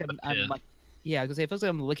it feels like bit, I'm the like yeah, I was gonna say it feels like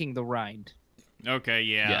I'm licking the rind. Okay,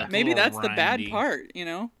 yeah. Yeah. it's a Maybe little that's the bad rindy. part, you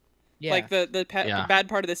know, Yeah, like the Yeah. bad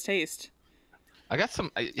part of this taste. I got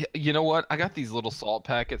some. You know what? I got these little salt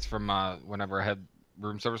packets from whenever I had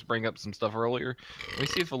room service bring up some stuff earlier. Let me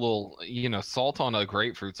see if a little, salt on a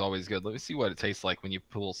grapefruit's always good. Let me see what it tastes like when you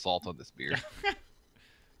put a little salt on this beer.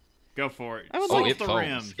 Go for it. I would Salt like- it the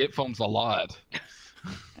foams. rim. It foams a lot.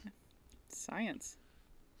 Science.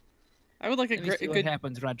 I would like a, let me see a what good.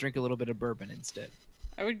 happens when I drink a little bit of bourbon instead.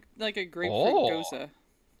 I would like a grapefruit Oh. gosa.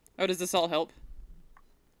 Oh, does the salt help?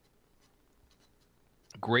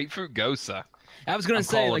 Grapefruit Gosa. I was gonna I'm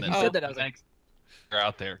say, calling like you it. said that, I was like, Thanks. They're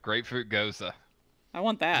out there. Grapefruit Gosa. I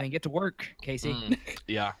want that. I mean, get to work, Casey.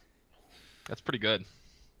 Yeah. That's pretty good.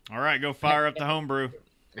 All right, go fire up the homebrew.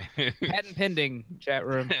 Patent pending, chat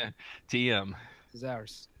room. TM. This is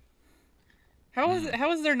ours. How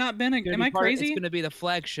has there not been a? Am I It's crazy? going to be the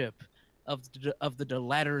flagship of the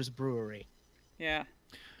Latter's Brewery. Yeah.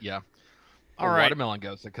 Yeah. All Or right. watermelon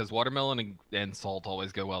Gosa, because watermelon and salt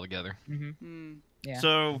always go well together. Mm. Yeah.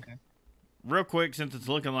 So, okay. real quick, since it's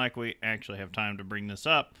looking like we actually have time to bring this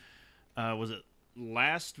up, was it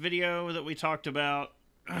last video that we talked about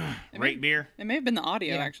rate beer? It may have been the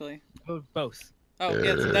audio Yeah. actually. Both. Oh,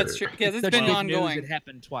 yeah, that's true. Yeah, it's Such been good ongoing. news, it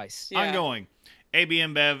happened twice. Yeah. Ongoing. AB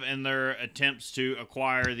InBev and their attempts to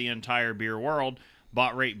acquire the entire beer world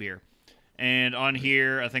bought Rate Beer. And on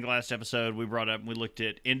here, I think last episode we brought up, we looked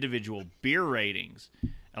at individual beer ratings.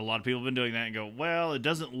 A lot of people have been doing that and go, well, it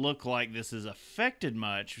doesn't look like this is affected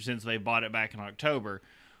much since they bought it back in October.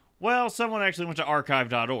 Well, someone actually went to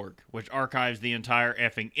archive.org, which archives the entire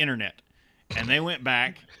effing internet. And they went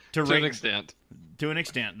back to To an extent. To an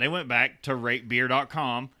extent. They went back to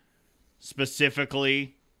ratebeer.com,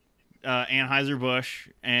 specifically Anheuser-Busch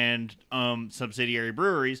and subsidiary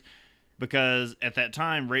breweries, because at that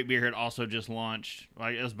time, Rate Beer had also just launched, well,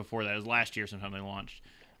 it was before that, it was last year sometime they launched,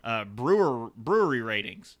 brewery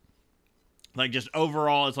ratings. Like, just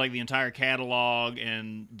overall, it's like the entire catalog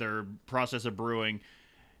and their process of brewing.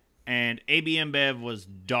 And AB InBev was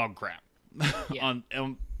dog crap Yeah.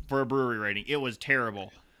 for a brewery rating. It was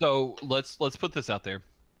terrible. So let's put this out there,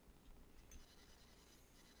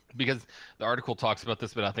 because the article talks about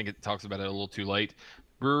this, but I think it talks about it a little too late.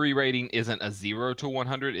 Brewery rating isn't a 0 to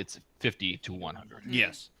 100; it's 50 to 100.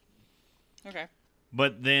 Yes. Okay.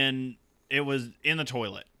 But then it was in the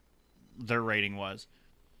toilet. Their rating was,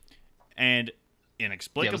 and Yeah, it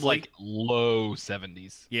inexplicably, was like low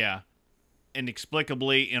 70s.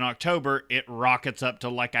 inexplicably in October it rockets up to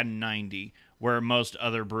like a 90, where most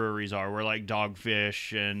other breweries are, where like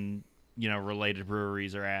Dogfish and related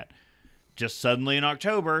breweries are at. Just suddenly in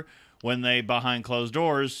October, when they behind closed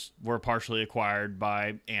doors were partially acquired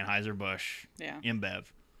by Anheuser-Busch Yeah. InBev.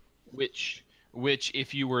 Which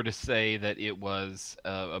if you were to say that it was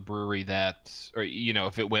a brewery that, or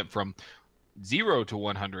if it went from 0 to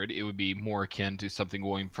 100, it would be more akin to something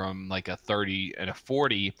going from like a 30 and a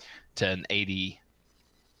 40 to an 80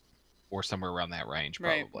 or somewhere around that range,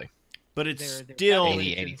 Right. probably. But it's Their still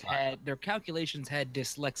 80, their calculations had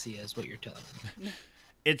dyslexia, is what you're telling me.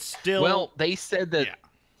 it's still Well, they said that yeah.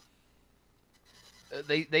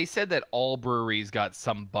 they said that all breweries got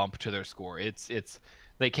some bump to their score. It's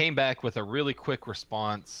they came back with a really quick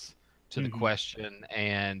response to the question,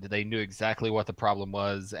 and they knew exactly what the problem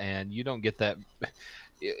was. And you don't get that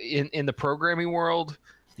in the programming world.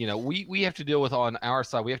 We have to deal with, on our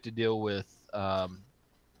side, we have to deal with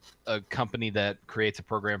a company that creates a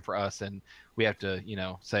program for us, and we have to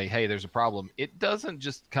say, hey, there's a problem. It doesn't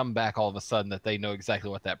just come back all of a sudden that they know exactly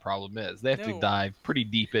what that problem is. They have to No. dive pretty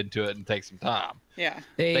deep into it and take some time. Yeah.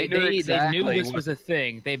 They knew knew exactly this what- was a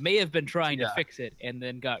thing. They may have been trying to Yeah. fix it and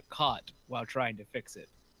then got caught while trying to fix it.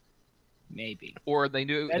 Maybe. Or they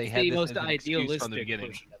knew That's they had the this most as an excuse idealistic from the beginning.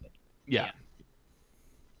 version of it. Yeah.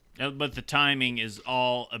 But the timing is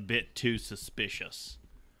all a bit too suspicious.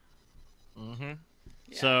 Mm-hmm.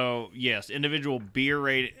 Yeah. So, yes, individual beer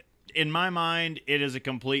rate, in my mind, it is a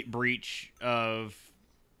complete breach of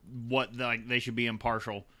what they should be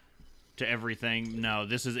impartial to everything. No,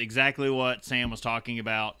 this is exactly what Sam was talking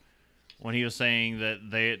about when he was saying that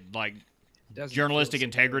they Doesn't journalistic feel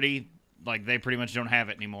integrity, they pretty much don't have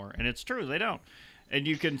it anymore. And it's true, they don't. And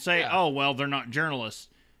you can say, Yeah. oh, well, they're not journalists.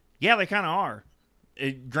 Yeah, they kind of are.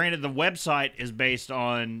 Granted, the website is based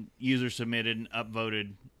on user-submitted and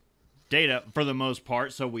upvoted data for the most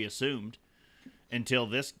part, so we assumed, until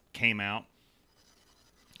this came out.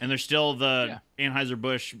 And there's still the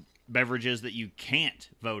Anheuser-Busch beverages that you can't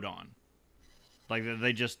vote on. Like,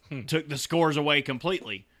 they just took the scores away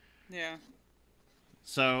completely. Yeah.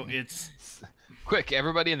 So it's... Quick,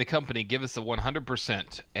 everybody in the company, give us a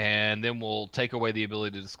 100%, and then we'll take away the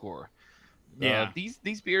ability to score. Yeah.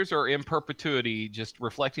 These beers are in perpetuity, just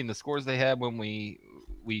reflecting the scores they had when we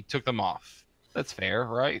took them off. That's fair,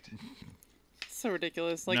 right? It's so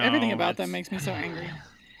ridiculous. Like No, everything about it's- them makes me so angry.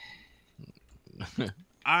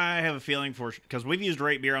 I have a feeling because we've used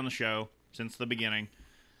Rate Beer on the show since the beginning,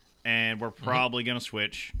 and we're probably going to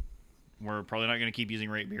switch. We're probably not going to keep using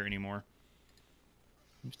Rate Beer anymore.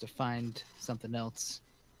 Just to find something else.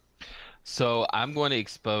 So I'm going to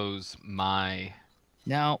expose my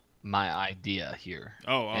Now, idea here.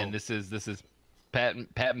 Oh. And this is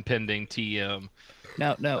patent pending TM.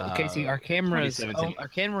 No, Casey, our cameras 2017. our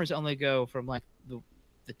cameras only go from like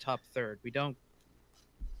the top third. We don't.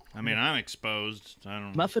 I mean, I'm exposed. I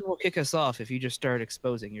don't. Muffin will kick us off if you just start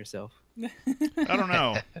exposing yourself. I don't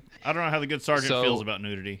know. I don't know how the good sergeant So- feels about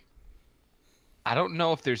nudity. I don't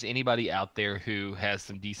know if there's anybody out there who has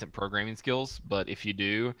some decent programming skills, but if you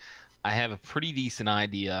do, I have a pretty decent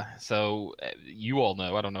idea. So you all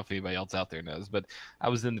know, I don't know if anybody else out there knows, but I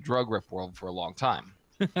was in the drug rep world for a long time.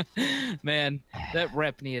 Man, that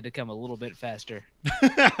rep needed to come a little bit faster.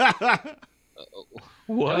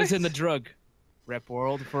 What? I was in the drug rep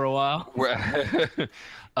world for a while.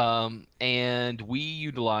 And we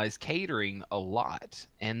utilize catering a lot.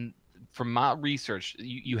 And from my research,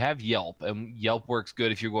 you have Yelp, and Yelp works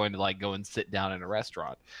good if you're going to like go and sit down in a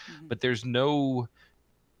restaurant. Mhm. But there's no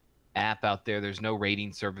app out there. There's no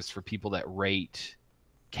rating service for people that rate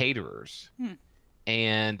caterers.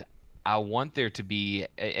 And I want there to be,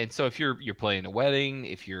 and so if you're playing a wedding,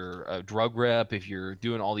 if you're a drug rep, if you're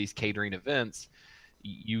doing all these catering events,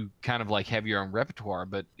 you kind of like have your own repertoire.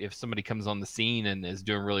 But if somebody comes on the scene and is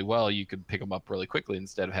doing really well, you could pick them up really quickly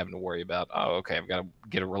instead of having to worry about, oh, okay, I've got to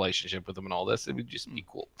get a relationship with them and all this. It would just be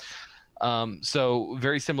cool. So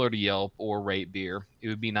very similar to Yelp or Rate Beer, it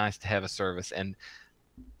would be nice to have a service. And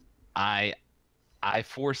I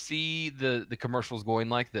foresee the commercials going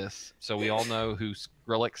like this. So we all know who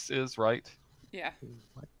Skrillex is, right? Yeah.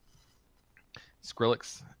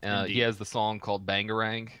 Skrillex. He Indeed. has the song called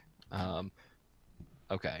Bangarang.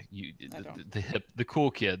 Okay, the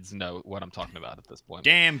cool kids know what I'm talking about at this point.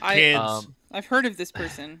 Damn kids. I've heard of this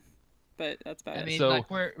person, but that's about I it. mean, So- like,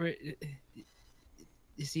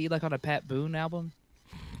 is he like on a Pat Boone album?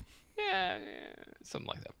 Yeah, something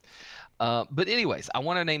like that. But anyways, I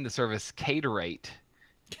want to name the service Caterate,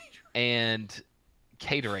 and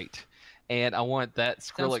I want that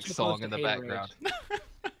Sounds Skrillex too song close in to the Haterade. background.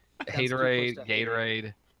 Sounds too close to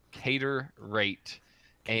Gatorade, Caterate,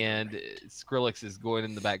 and Skrillex is going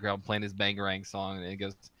in the background playing his Bangarang song, and it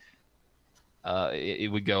goes.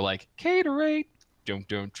 It would go like Caterate, dum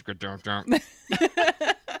dum chicka dum dum.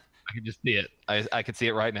 I can just see it. I can see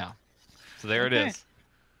it right now. So there it Okay. is.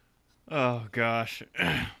 Oh gosh.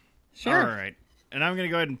 Sure. All right. And I'm gonna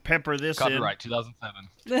go ahead and pepper this Copyright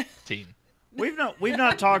 2007. Team. in. We've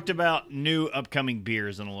not talked about new upcoming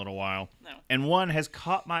beers in a little while. No. And one has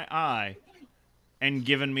caught my eye and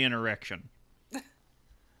given me an erection.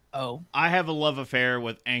 Oh, I have a love affair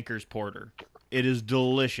with Anchor's Porter. It is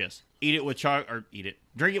delicious. Drink it with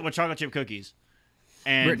chocolate chip cookies.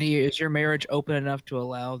 And Brittany, is your marriage open enough to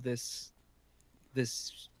allow this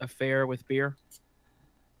affair with beer?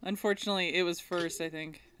 Unfortunately, it was first, I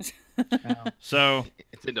think. so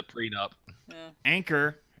It's in the prenup. Yeah.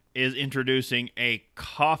 Anchor is introducing a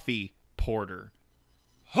coffee porter.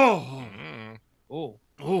 Oh, Oh,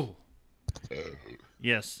 oh.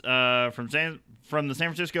 Yes, from the San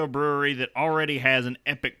Francisco brewery that already has an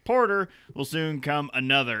epic porter will soon come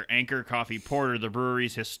another Anchor Coffee Porter. The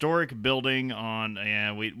brewery's historic building on.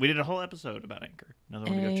 We did a whole episode about Anchor. Another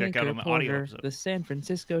one to go check out on the Anchor audio Porter, episode. the San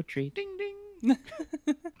Francisco treat. Ding ding.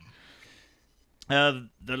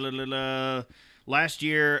 Last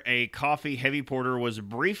year, a coffee heavy porter was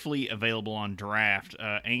briefly available on draft.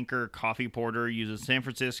 Anchor Coffee Porter uses San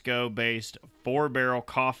Francisco-based 4-barrel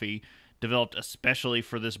coffee developed especially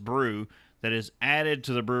for this brew that is added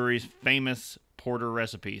to the brewery's famous porter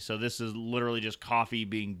recipe. So this is literally just coffee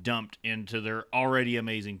being dumped into their already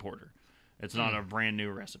amazing porter. It's not a brand new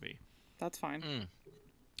recipe. That's fine.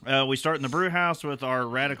 We start in the brew house with our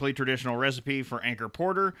radically traditional recipe for Anchor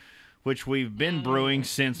Porter, which we've been brewing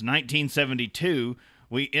since 1972.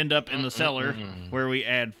 We end up in the cellar where we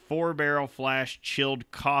add 4-barrel flash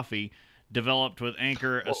chilled coffee developed with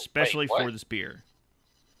Anchor especially what? for this beer.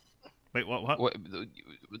 Wait, what?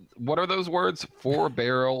 What are those words?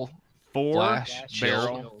 4-barrel. Flash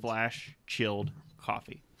 4-barrel flash chilled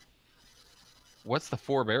coffee. What's the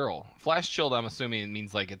 4-barrel? Flash chilled, I'm assuming it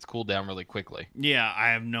means like it's cooled down really quickly. Yeah, I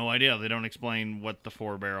have no idea. They don't explain what the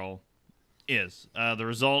 4-barrel is. The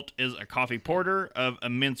result is a coffee porter of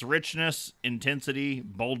immense richness, intensity,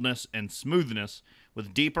 boldness, and smoothness,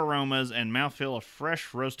 with deep aromas and mouthfeel of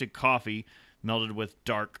fresh roasted coffee melted with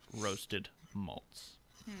dark roasted malts.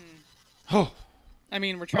 Oh, I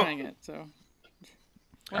mean, we're trying it, so.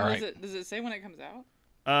 When All does right. it? Does it say when it comes out?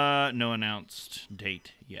 no announced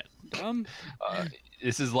date yet. Dumb.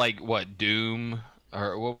 This is like what, Doom,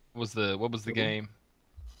 or what was the game?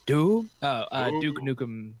 Duke Ooh. Duke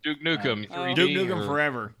Nukem Duke Nukem Oh. 3D. Duke Nukem or-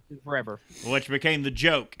 Forever, Forever. which became the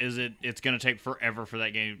joke, is it's going to take forever for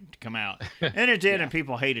that game to come out. And it did, Yeah. and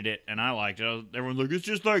people hated it, and I liked it. Everyone's like, it's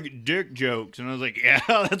just like dick jokes. And I was like, yeah,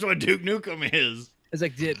 that's what Duke Nukem is. It's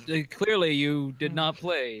like clearly you did not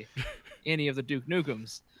play any of the Duke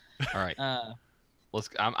Nukems. All right. Uh,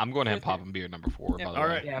 I'm going to have Fourth popping beer number 4. Yeah. By the All way.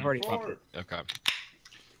 right. yeah, I've already popped it. Okay.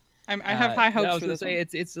 I have high I hopes was for gonna this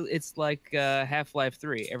say one. it's like Half-Life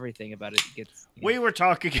 3. Everything about it gets. We were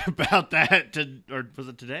talking about that, or was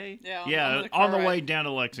it today? Yeah, on the car way ride. down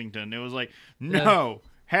to Lexington. It was like, no,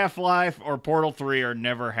 Half-Life or Portal 3 are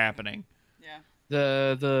never happening.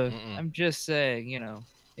 Yeah. Mm-mm. I'm just saying,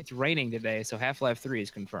 it's raining today, so Half-Life 3 is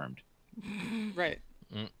confirmed. Right.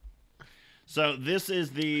 So this is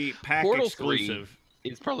the pack Portal exclusive.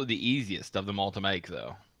 3 is probably the easiest of them all to make,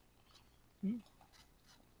 though.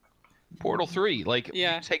 Portal 3, like,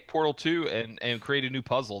 Yeah. you take Portal 2 and create a new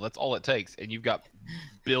puzzle. That's all it takes, and you've got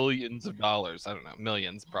billions of dollars. I don't know,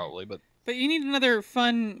 millions probably, but But you need another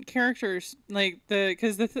fun characters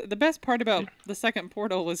because the best part about the second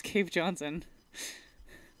Portal was Cave Johnson.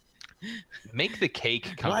 make the cake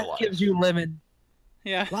come to Life life. gives you lemon.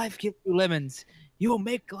 Yeah. Life gives you lemons. You will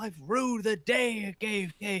make life rue the day you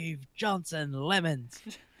gave Cave Johnson lemons.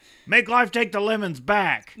 Make life take the lemons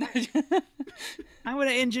back. I'm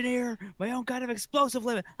gonna engineer my own kind of explosive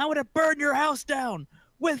lemon. I'm gonna burn your house down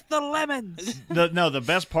with the lemons. The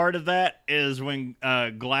best part of that is when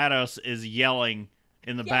GLaDOS is yelling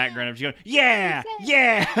in the background. She's going, yeah,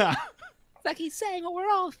 yeah. It's like he's saying what we're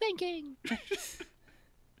all thinking.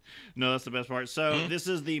 No, that's the best part. So this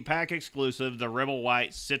is the pack exclusive, the Rebel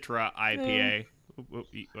White Citra IPA.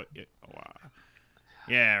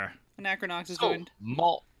 Yeah. Anachronox is So, joined.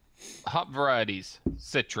 malt hop varieties,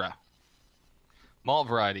 Citra. Malt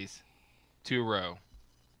varieties, 2 row,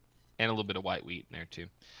 and a little bit of white wheat in there too.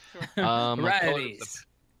 Colors Varieties.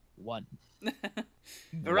 1.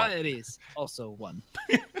 Varieties. Also 1.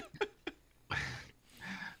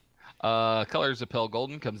 Colors of Pale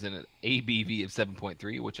Golden comes in at ABV of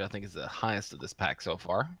 7.3, which I think is the highest of this pack so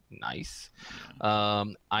far. Nice.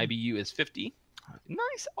 IBU is 50.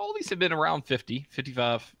 Nice. All these have been around 50,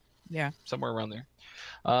 55. Yeah. Somewhere around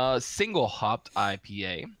there. Single hopped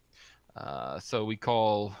IPA. So we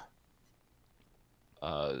call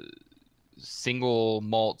single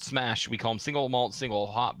malt smash. We call them single malt, single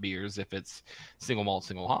hop beers if it's single malt,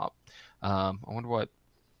 single hop. I wonder what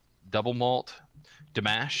double malt,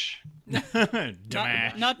 Damash.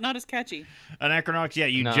 Damash. Not as catchy. Anachronox, yeah,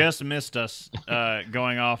 you No. just missed us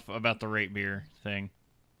going off about the rate beer thing.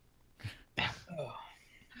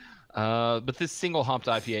 But this single hopped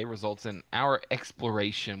IPA results in our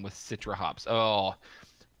exploration with Citra hops. Oh,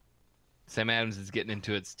 Sam Adams is getting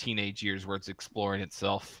into its teenage years where it's exploring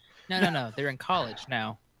itself. No. They're in college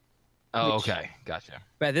now. Oh, Which- okay, gotcha.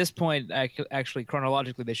 By this point, actually,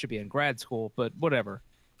 chronologically, they should be in grad school, but whatever.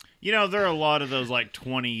 You know, there are a lot of those like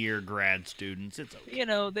 20-year grad students. It's okay.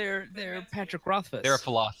 They're Patrick Rothfuss. They're a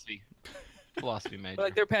philosophy major.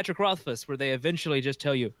 Like they're Patrick Rothfuss, where they eventually just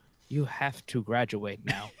tell you, you have to graduate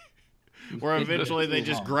now. Or You've been eventually too they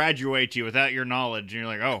just long. graduate you without your knowledge, and you're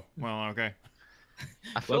like, oh, well, okay.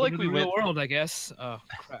 I feel Welcome like to we the real went. world, I guess. Oh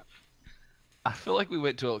crap. I feel like we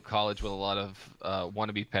went to a college with a lot of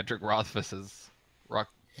wannabe Patrick Rothfusses.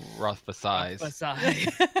 Rothfussize.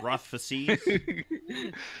 Rothfussies.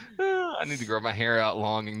 I need to grow my hair out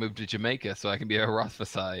long and move to Jamaica so I can be a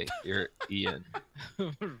Rothfussite. You're Ian.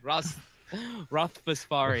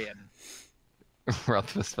 Rothfussarian.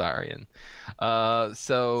 Rothfussarian.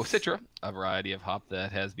 So Citra, a variety of hop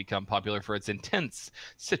that has become popular for its intense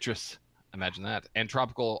citrus, imagine that, and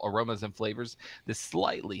tropical aromas and flavors. This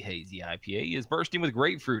slightly hazy IPA is bursting with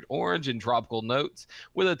grapefruit, orange, and tropical notes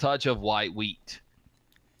with a touch of white wheat.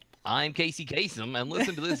 I'm Casey Kasem, and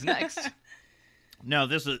listen to this next. No,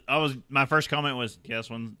 my first comment was, yes,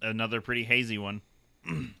 another pretty hazy one.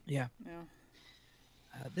 Yeah.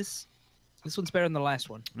 Yeah. This one's better than the last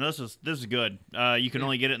one. No, this is good. You can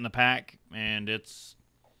only get it in the pack, and I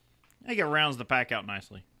think it rounds the pack out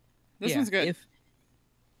nicely. This Yeah, one's good. If,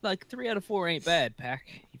 3 out of 4 ain't bad, Pack.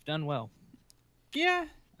 You've done well. Yeah.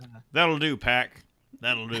 That'll do, pack.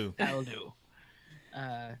 That'll do. That'll do.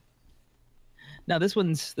 No, this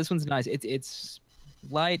one's nice. It's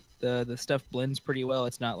light. The stuff blends pretty well.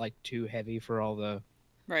 It's not like too heavy for all the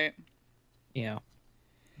Right.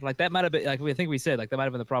 like that might have been like I think we said like that might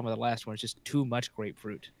have been the problem with the last one. It's just too much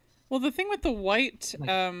grapefruit. Well, the thing with the white, Like-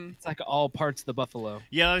 It's like all parts of the buffalo.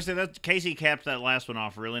 Yeah, like I said, Casey capped that last one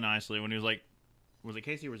off really nicely when he was like, was it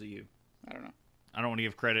Casey or was it you? I don't know. I don't want to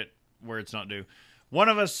give credit where it's not due. one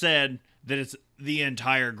of us said that it's the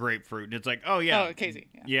entire grapefruit. And it's like, oh yeah, Oh, Casey.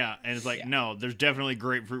 Yeah. yeah, and it's like, Yeah. no, there's definitely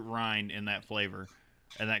grapefruit rind in that flavor,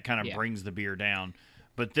 and that kind of Yeah. brings the beer down.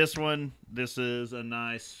 But this one, this is a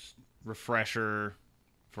nice refresher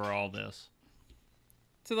for all this.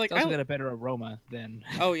 So like, It's also got a better aroma than.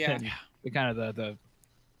 Oh, yeah. than the kind of the.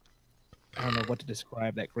 I don't know what to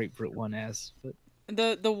describe that grapefruit one as, but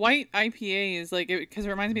the white IPA is like, because it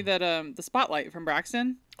reminds me that the Spotlight from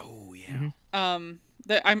Braxton. Oh yeah.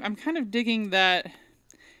 That I'm kind of digging that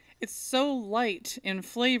it's so light in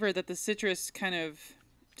flavor that the citrus kind of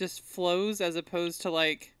just flows, as opposed to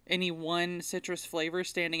like any one citrus flavor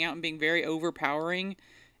standing out and being very overpowering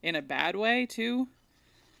in a bad way too.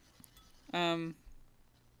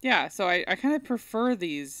 Yeah, so I kind of prefer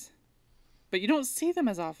these, but you don't see them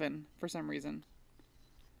as often for some reason.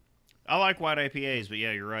 I like white IPAs, but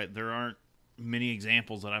yeah, you're right. There aren't many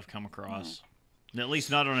examples that I've come across, at least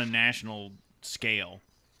not on a national scale.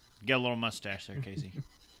 You got a little mustache there, Casey.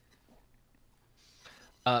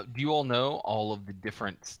 Do you all know all of the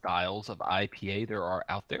different styles of IPA there are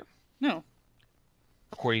out there, No.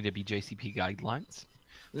 according to BJCP guidelines?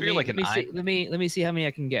 let me see how many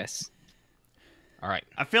I can guess. All right.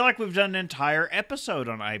 I feel like we've done an entire episode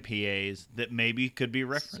on IPAs that maybe could be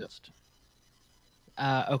referenced.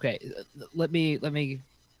 Okay, let me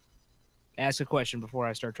ask a question before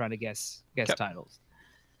I start trying to guess Okay. titles.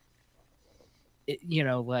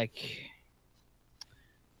 Like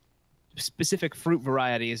specific fruit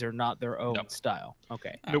varieties are not their own Nope. style.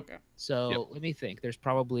 Okay, Nope. Okay. so let me think. There's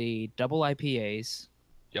probably double IPAs.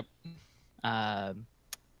 Yep.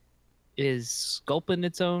 Is Sculpin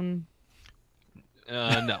its own?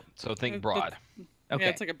 No. So think broad. Okay. Yeah,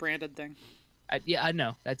 it's like a branded thing. I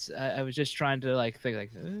know. That's. I was just trying to like think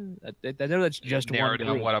like. I know that's just narrow one. down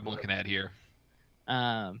group. what I'm looking at here.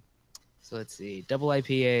 So let's see. Double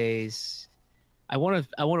IPAs. I want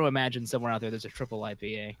to imagine somewhere out there there's a triple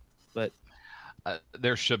IPA, but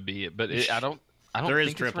There should be, but I don't There is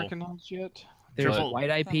think triple. it's recognized yet. there's Triple. white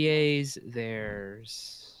IPAs.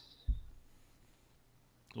 There's.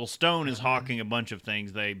 Well, Stone is hawking a bunch of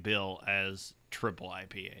things they bill as triple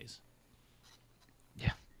IPAs.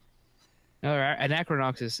 All right,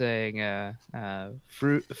 Anachronox is saying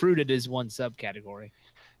fruited is one subcategory.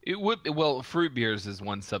 It would fruit beers is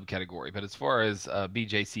one subcategory, but as far as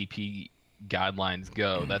BJCP guidelines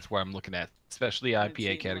go, that's where I'm looking at, especially I'd say, IPA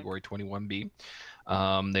like- category 21B.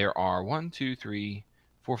 There are 1, 2, 3,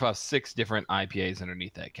 4, 5, 6 different IPAs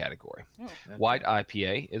underneath that category. Oh. White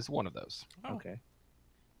IPA is one of those. Oh. Okay.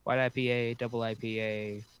 White IPA, double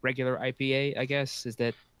IPA, regular IPA. I guess is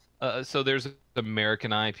that So there's American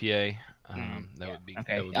IPA. That yeah. would be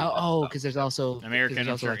okay? that would be Because there's also American, there's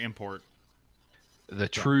I'm also sure, like- import. the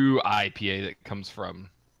true IPA that comes from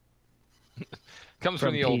From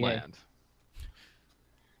the old PA. land.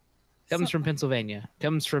 comes from Pennsylvania.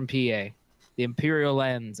 Comes from PA, the imperial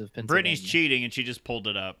lands of Pennsylvania. Brittany's cheating, and she just pulled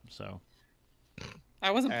it up. So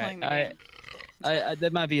I wasn't All playing right, the game. I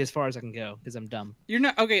that might be as far as I can go because I'm dumb. You're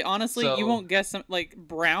not okay. Honestly, you So- won't guess some like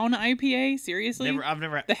brown IPA. Seriously, I've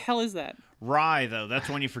never the hell is that? rye though. That's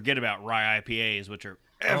when you forget about rye IPAs, which are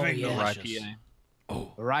effing yeah. Rye delicious.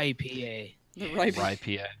 IPA. Rye PA. The right. Rye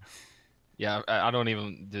IPA. Yeah, I don't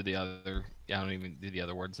even do the other. Yeah, I don't even do the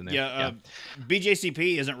other words in there. Yeah,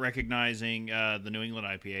 BJCP isn't recognizing the New England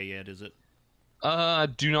IPA yet, is it?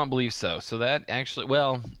 Do not believe so. So that actually,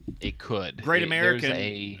 well, it could. Great There's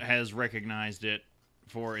American has recognized it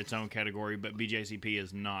for its own category, but BJCP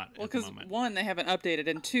is not Well, at the because moment. one, they haven't updated,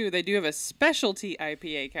 and two, they do have a specialty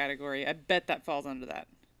IPA category. I bet that falls under that.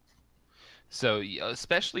 So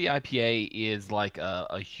especially IPA is like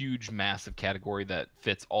a huge, massive category that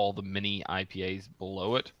fits all the mini IPAs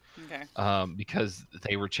below it. Okay. Because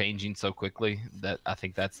they were changing so quickly that I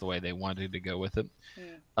think that's the way they wanted to go with it.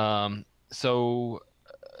 Yeah. So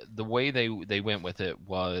the way they went with it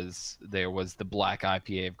was there was the black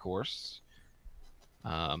IPA, of course,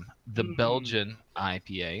 the Belgian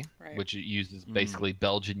IPA, Right. which uses basically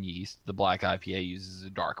Belgian yeast. The black IPA uses a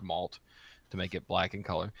dark malt to make it black in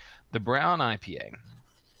color. The brown IPA.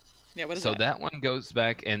 Yeah. What is So that? that one goes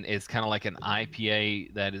back and is kind of like an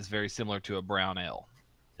IPA that is very similar to a brown ale.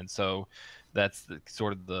 And so that's the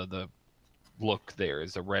sort of the look there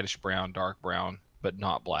is a reddish brown, dark brown, but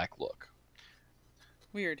not black look.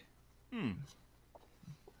 Weird.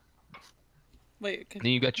 Wait.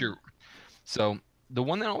 Then you got your so the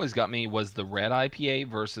one that always got me was the red IPA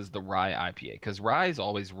versus the rye IPA because rye is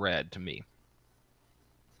always red to me.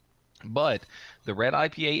 But the red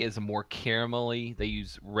IPA is a more caramelly. They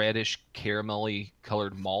use reddish caramelly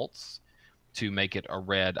colored malts, to make it a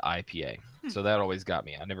red IPA. So that always got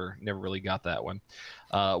me. I never really got that one.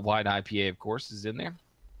 White IPA, of course, is in there.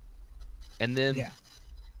 And then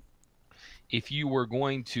if you were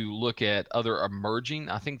going to look at other emerging,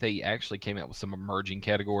 I think they actually came out with some emerging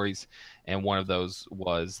categories, and one of those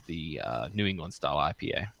was the New England style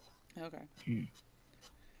IPA. Okay.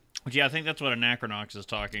 But yeah, I think that's what Anachronox is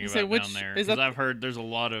talking about down there. Because I've heard there's a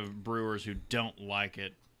lot of brewers who don't like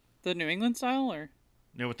it. The New England style, or?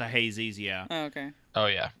 No, with the hazies, yeah. Oh, okay. Oh,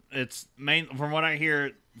 yeah. It's from what I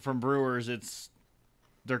hear from brewers,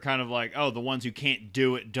 they're kind of like, oh, the ones who can't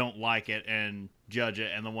do it don't like it and judge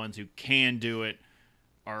it, and the ones who can do it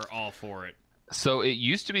are all for it. So it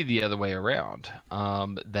used to be the other way around.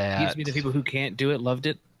 That it used to be the people who can't do it loved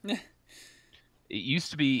it. It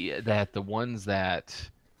used to be that the ones that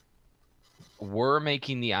were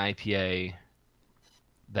making the IPA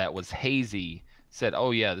that was hazy said,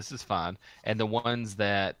 oh yeah, this is fine. And the ones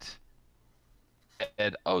that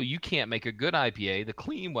said, oh, you can't make a good IPA the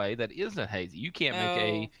clean way that isn't hazy. You can't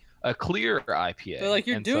make a clear IPA. They're like,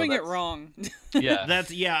 you're doing it wrong. Yeah.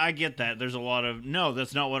 I get that. There's a lot of, no,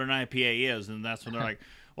 that's not what an IPA is. And that's when they're like,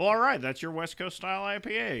 well, all right, that's your West Coast style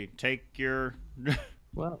IPA. Take your...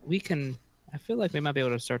 Well, I feel like we might be able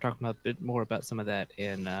to start talking a bit more about some of that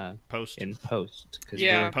in post. Post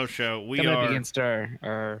show. We coming are up against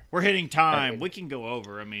our. We're hitting time. We can go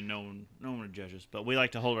over. I mean, no one would judge us, but we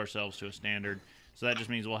like to hold ourselves to a standard. So that just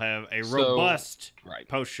means we'll have a robust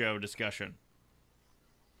post show discussion.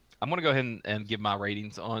 I'm gonna go ahead and give my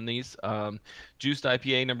ratings on these. Juiced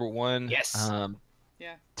IPA number 1. Yes.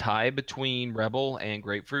 Tie between Rebel and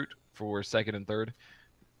Grapefruit for second and third.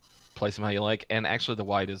 Place them how you like, and actually the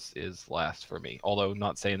white is last for me. Although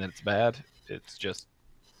not saying that it's bad, it's just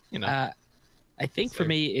I think for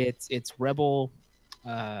me it's Rebel,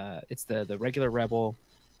 it's the regular Rebel.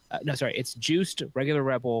 It's juiced regular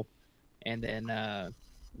Rebel, and then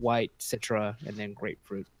white Citra, and then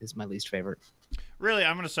Grapefruit is my least favorite. Really,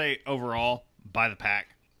 I'm gonna say overall by the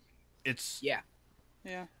pack. It's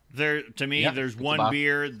there to me. There's one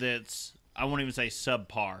beer that's I won't even say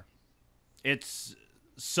subpar. It's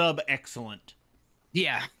sub-excellent.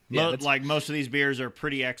 Yeah. Like most of these beers are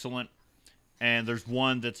pretty excellent, and there's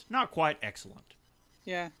one that's not quite excellent.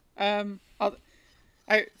 Yeah.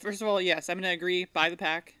 First of all, yes, I'm gonna agree. Buy the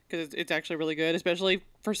pack because it's actually really good, especially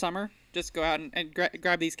for summer. Just go out and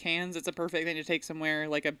grab these cans. It's a perfect thing to take somewhere,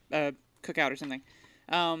 like a cookout or something.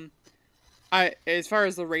 As far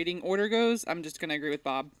as the rating order goes, I'm just gonna agree with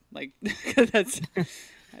Bob. Like that's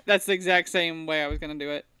the exact same way I was gonna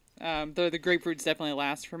do it. The grapefruit's definitely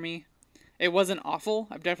last for me. It wasn't awful.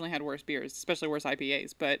 I've definitely had worse beers, especially worse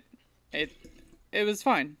IPAs, but it was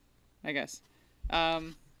fine, I guess.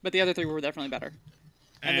 But the other three were definitely better.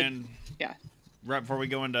 And right before we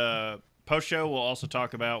go into post show, we'll also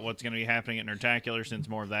talk about what's going to be happening at Nerdtacular, since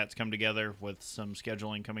more of that's come together with some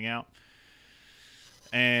scheduling coming out,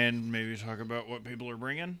 and maybe talk about what people are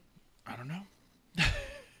bringing. I don't know.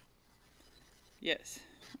 Yes.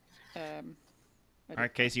 All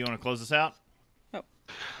right, Casey, you want to close this out? Oh.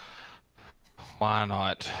 Why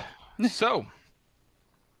not? So,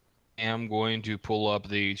 I'm going to pull up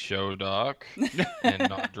the show doc and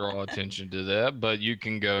not draw attention to that, but you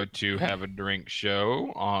can go to Have a Drink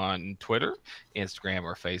Show on Twitter, Instagram,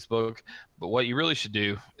 or Facebook. But what you really should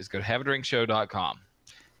do is go to haveadrinkshow.com.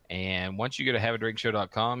 And once you go to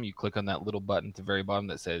haveadrinkshow.com, you click on that little button at the very bottom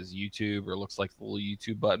that says YouTube, or looks like the little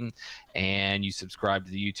YouTube button, and you subscribe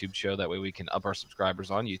to the YouTube show. That way we can up our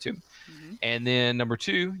subscribers on YouTube. Mm-hmm. And then number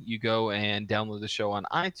 2, you go and download the show on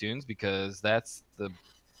iTunes, because that's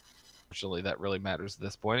actually that really matters at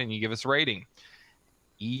this point, and you give us a rating.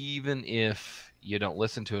 Even if you don't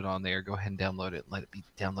listen to it on there, go ahead and download it and let it be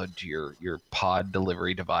downloaded to your pod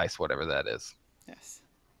delivery device, whatever that is. Yes.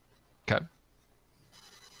 Okay.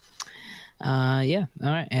 Yeah. All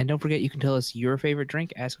right. And don't forget, you can tell us your favorite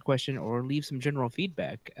drink, ask a question, or leave some general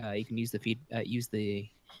feedback. You can use the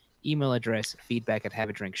email address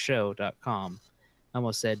feedback@haveadrinkshow.com. I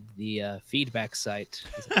almost said the feedback site.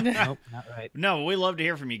 Nope, not right. No, we love to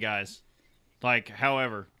hear from you guys.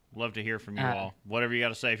 However, love to hear from you all. Whatever you got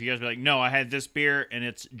to say. If you guys be like, no, I had this beer and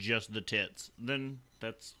it's just the tits, then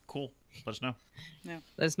that's cool. Let us know. Yeah.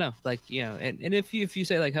 Let us know. And if you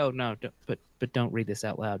say oh no, but don't read this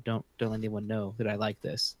out loud. Don't let anyone know that I like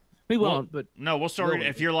this. We won't. But no, we'll start.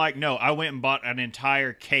 If you're like, no, I went and bought an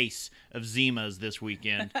entire case of Zimas this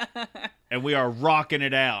weekend, and we are rocking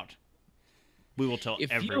it out. We will tell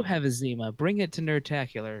everyone. If you have a Zima, bring it to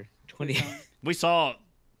Nerdtacular 20. We saw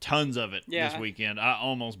tons of it this weekend. I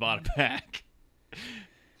almost bought a pack,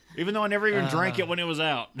 even though I never even drank it when it was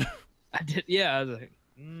out. I did. Yeah, I was like,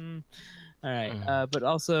 All right. But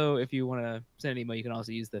also, if you want to send an email, you can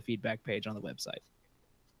also use the feedback page on the website.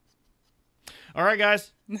 All right,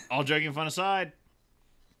 guys. All joking fun aside,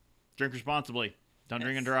 drink responsibly. Don't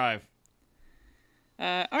drink and drive.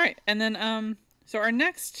 All right, and then so our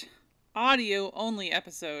next audio-only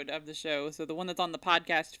episode of the show, so the one that's on the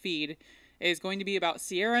podcast feed, is going to be about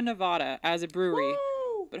Sierra Nevada as a brewery.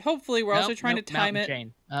 Woo! But hopefully, we're also trying to time it.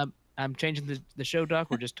 Chain. I'm changing the show, Doc.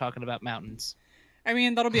 We're just talking about mountains. I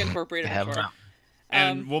mean, that'll be incorporated. Sure.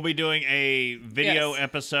 And we'll be doing a video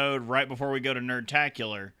episode right before we go to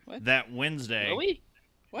Nerdtacular that Wednesday. Will we?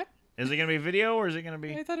 What? Is it going to be video or is it going to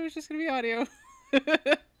be? I thought it was just going to be audio.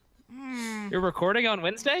 You're recording on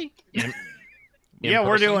Wednesday? Yeah,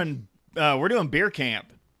 we're doing beer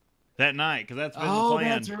camp that night because that's been the plan.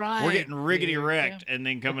 That's right. We're getting riggedy wrecked and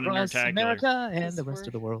then coming to Across Nerdtacular. America and the rest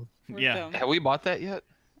of the world. Yeah. Have we bought that yet?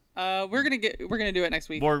 We're gonna do it next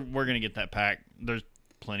week. We're gonna get that pack. There's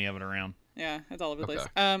plenty of it around. Yeah, it's all over the place.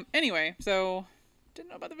 Anyway, so didn't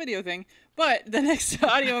know about the video thing, but the next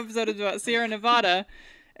audio episode is about Sierra Nevada,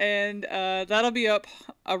 and that'll be up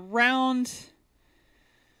around.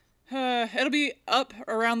 It'll be up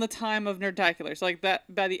around the time of Nerdtacular, so like that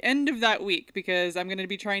by the end of that week, because I'm gonna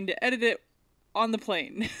be trying to edit it on the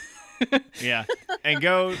plane. Yeah, and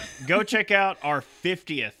go check out our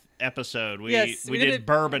 50th episode. We did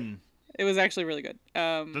bourbon. It was actually really good.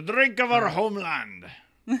 The drink of our homeland.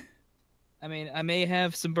 I mean, I may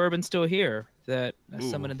have some bourbon still here that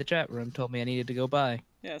someone in the chat room told me I needed to go buy.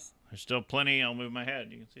 Yes. There's still plenty. I'll move my head.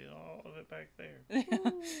 You can see all of it back there.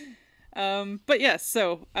 But yes,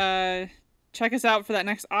 so check us out for that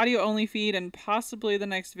next audio-only feed and possibly the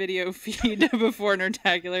next video feed before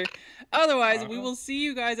Nerdtacular. Otherwise, we will see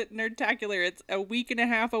you guys at Nerdtacular. It's a week and a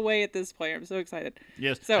half away at this point. I'm so excited.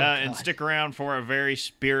 Yes, so, and stick around for a very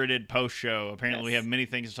spirited post-show. Apparently, we have many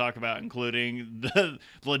things to talk about, including the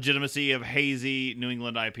legitimacy of hazy New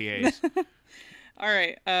England IPAs. All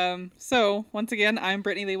right. So, once again, I'm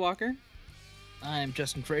Brittany Lee Walker. I'm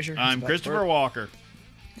Justin Frazier. I'm Christopher Walker.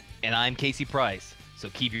 And I'm Casey Price. So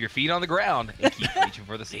keep your feet on the ground and keep reaching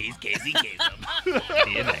for the sun. He's Casey Kasem.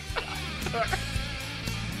 See you next time.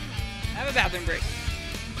 Have a bathroom break.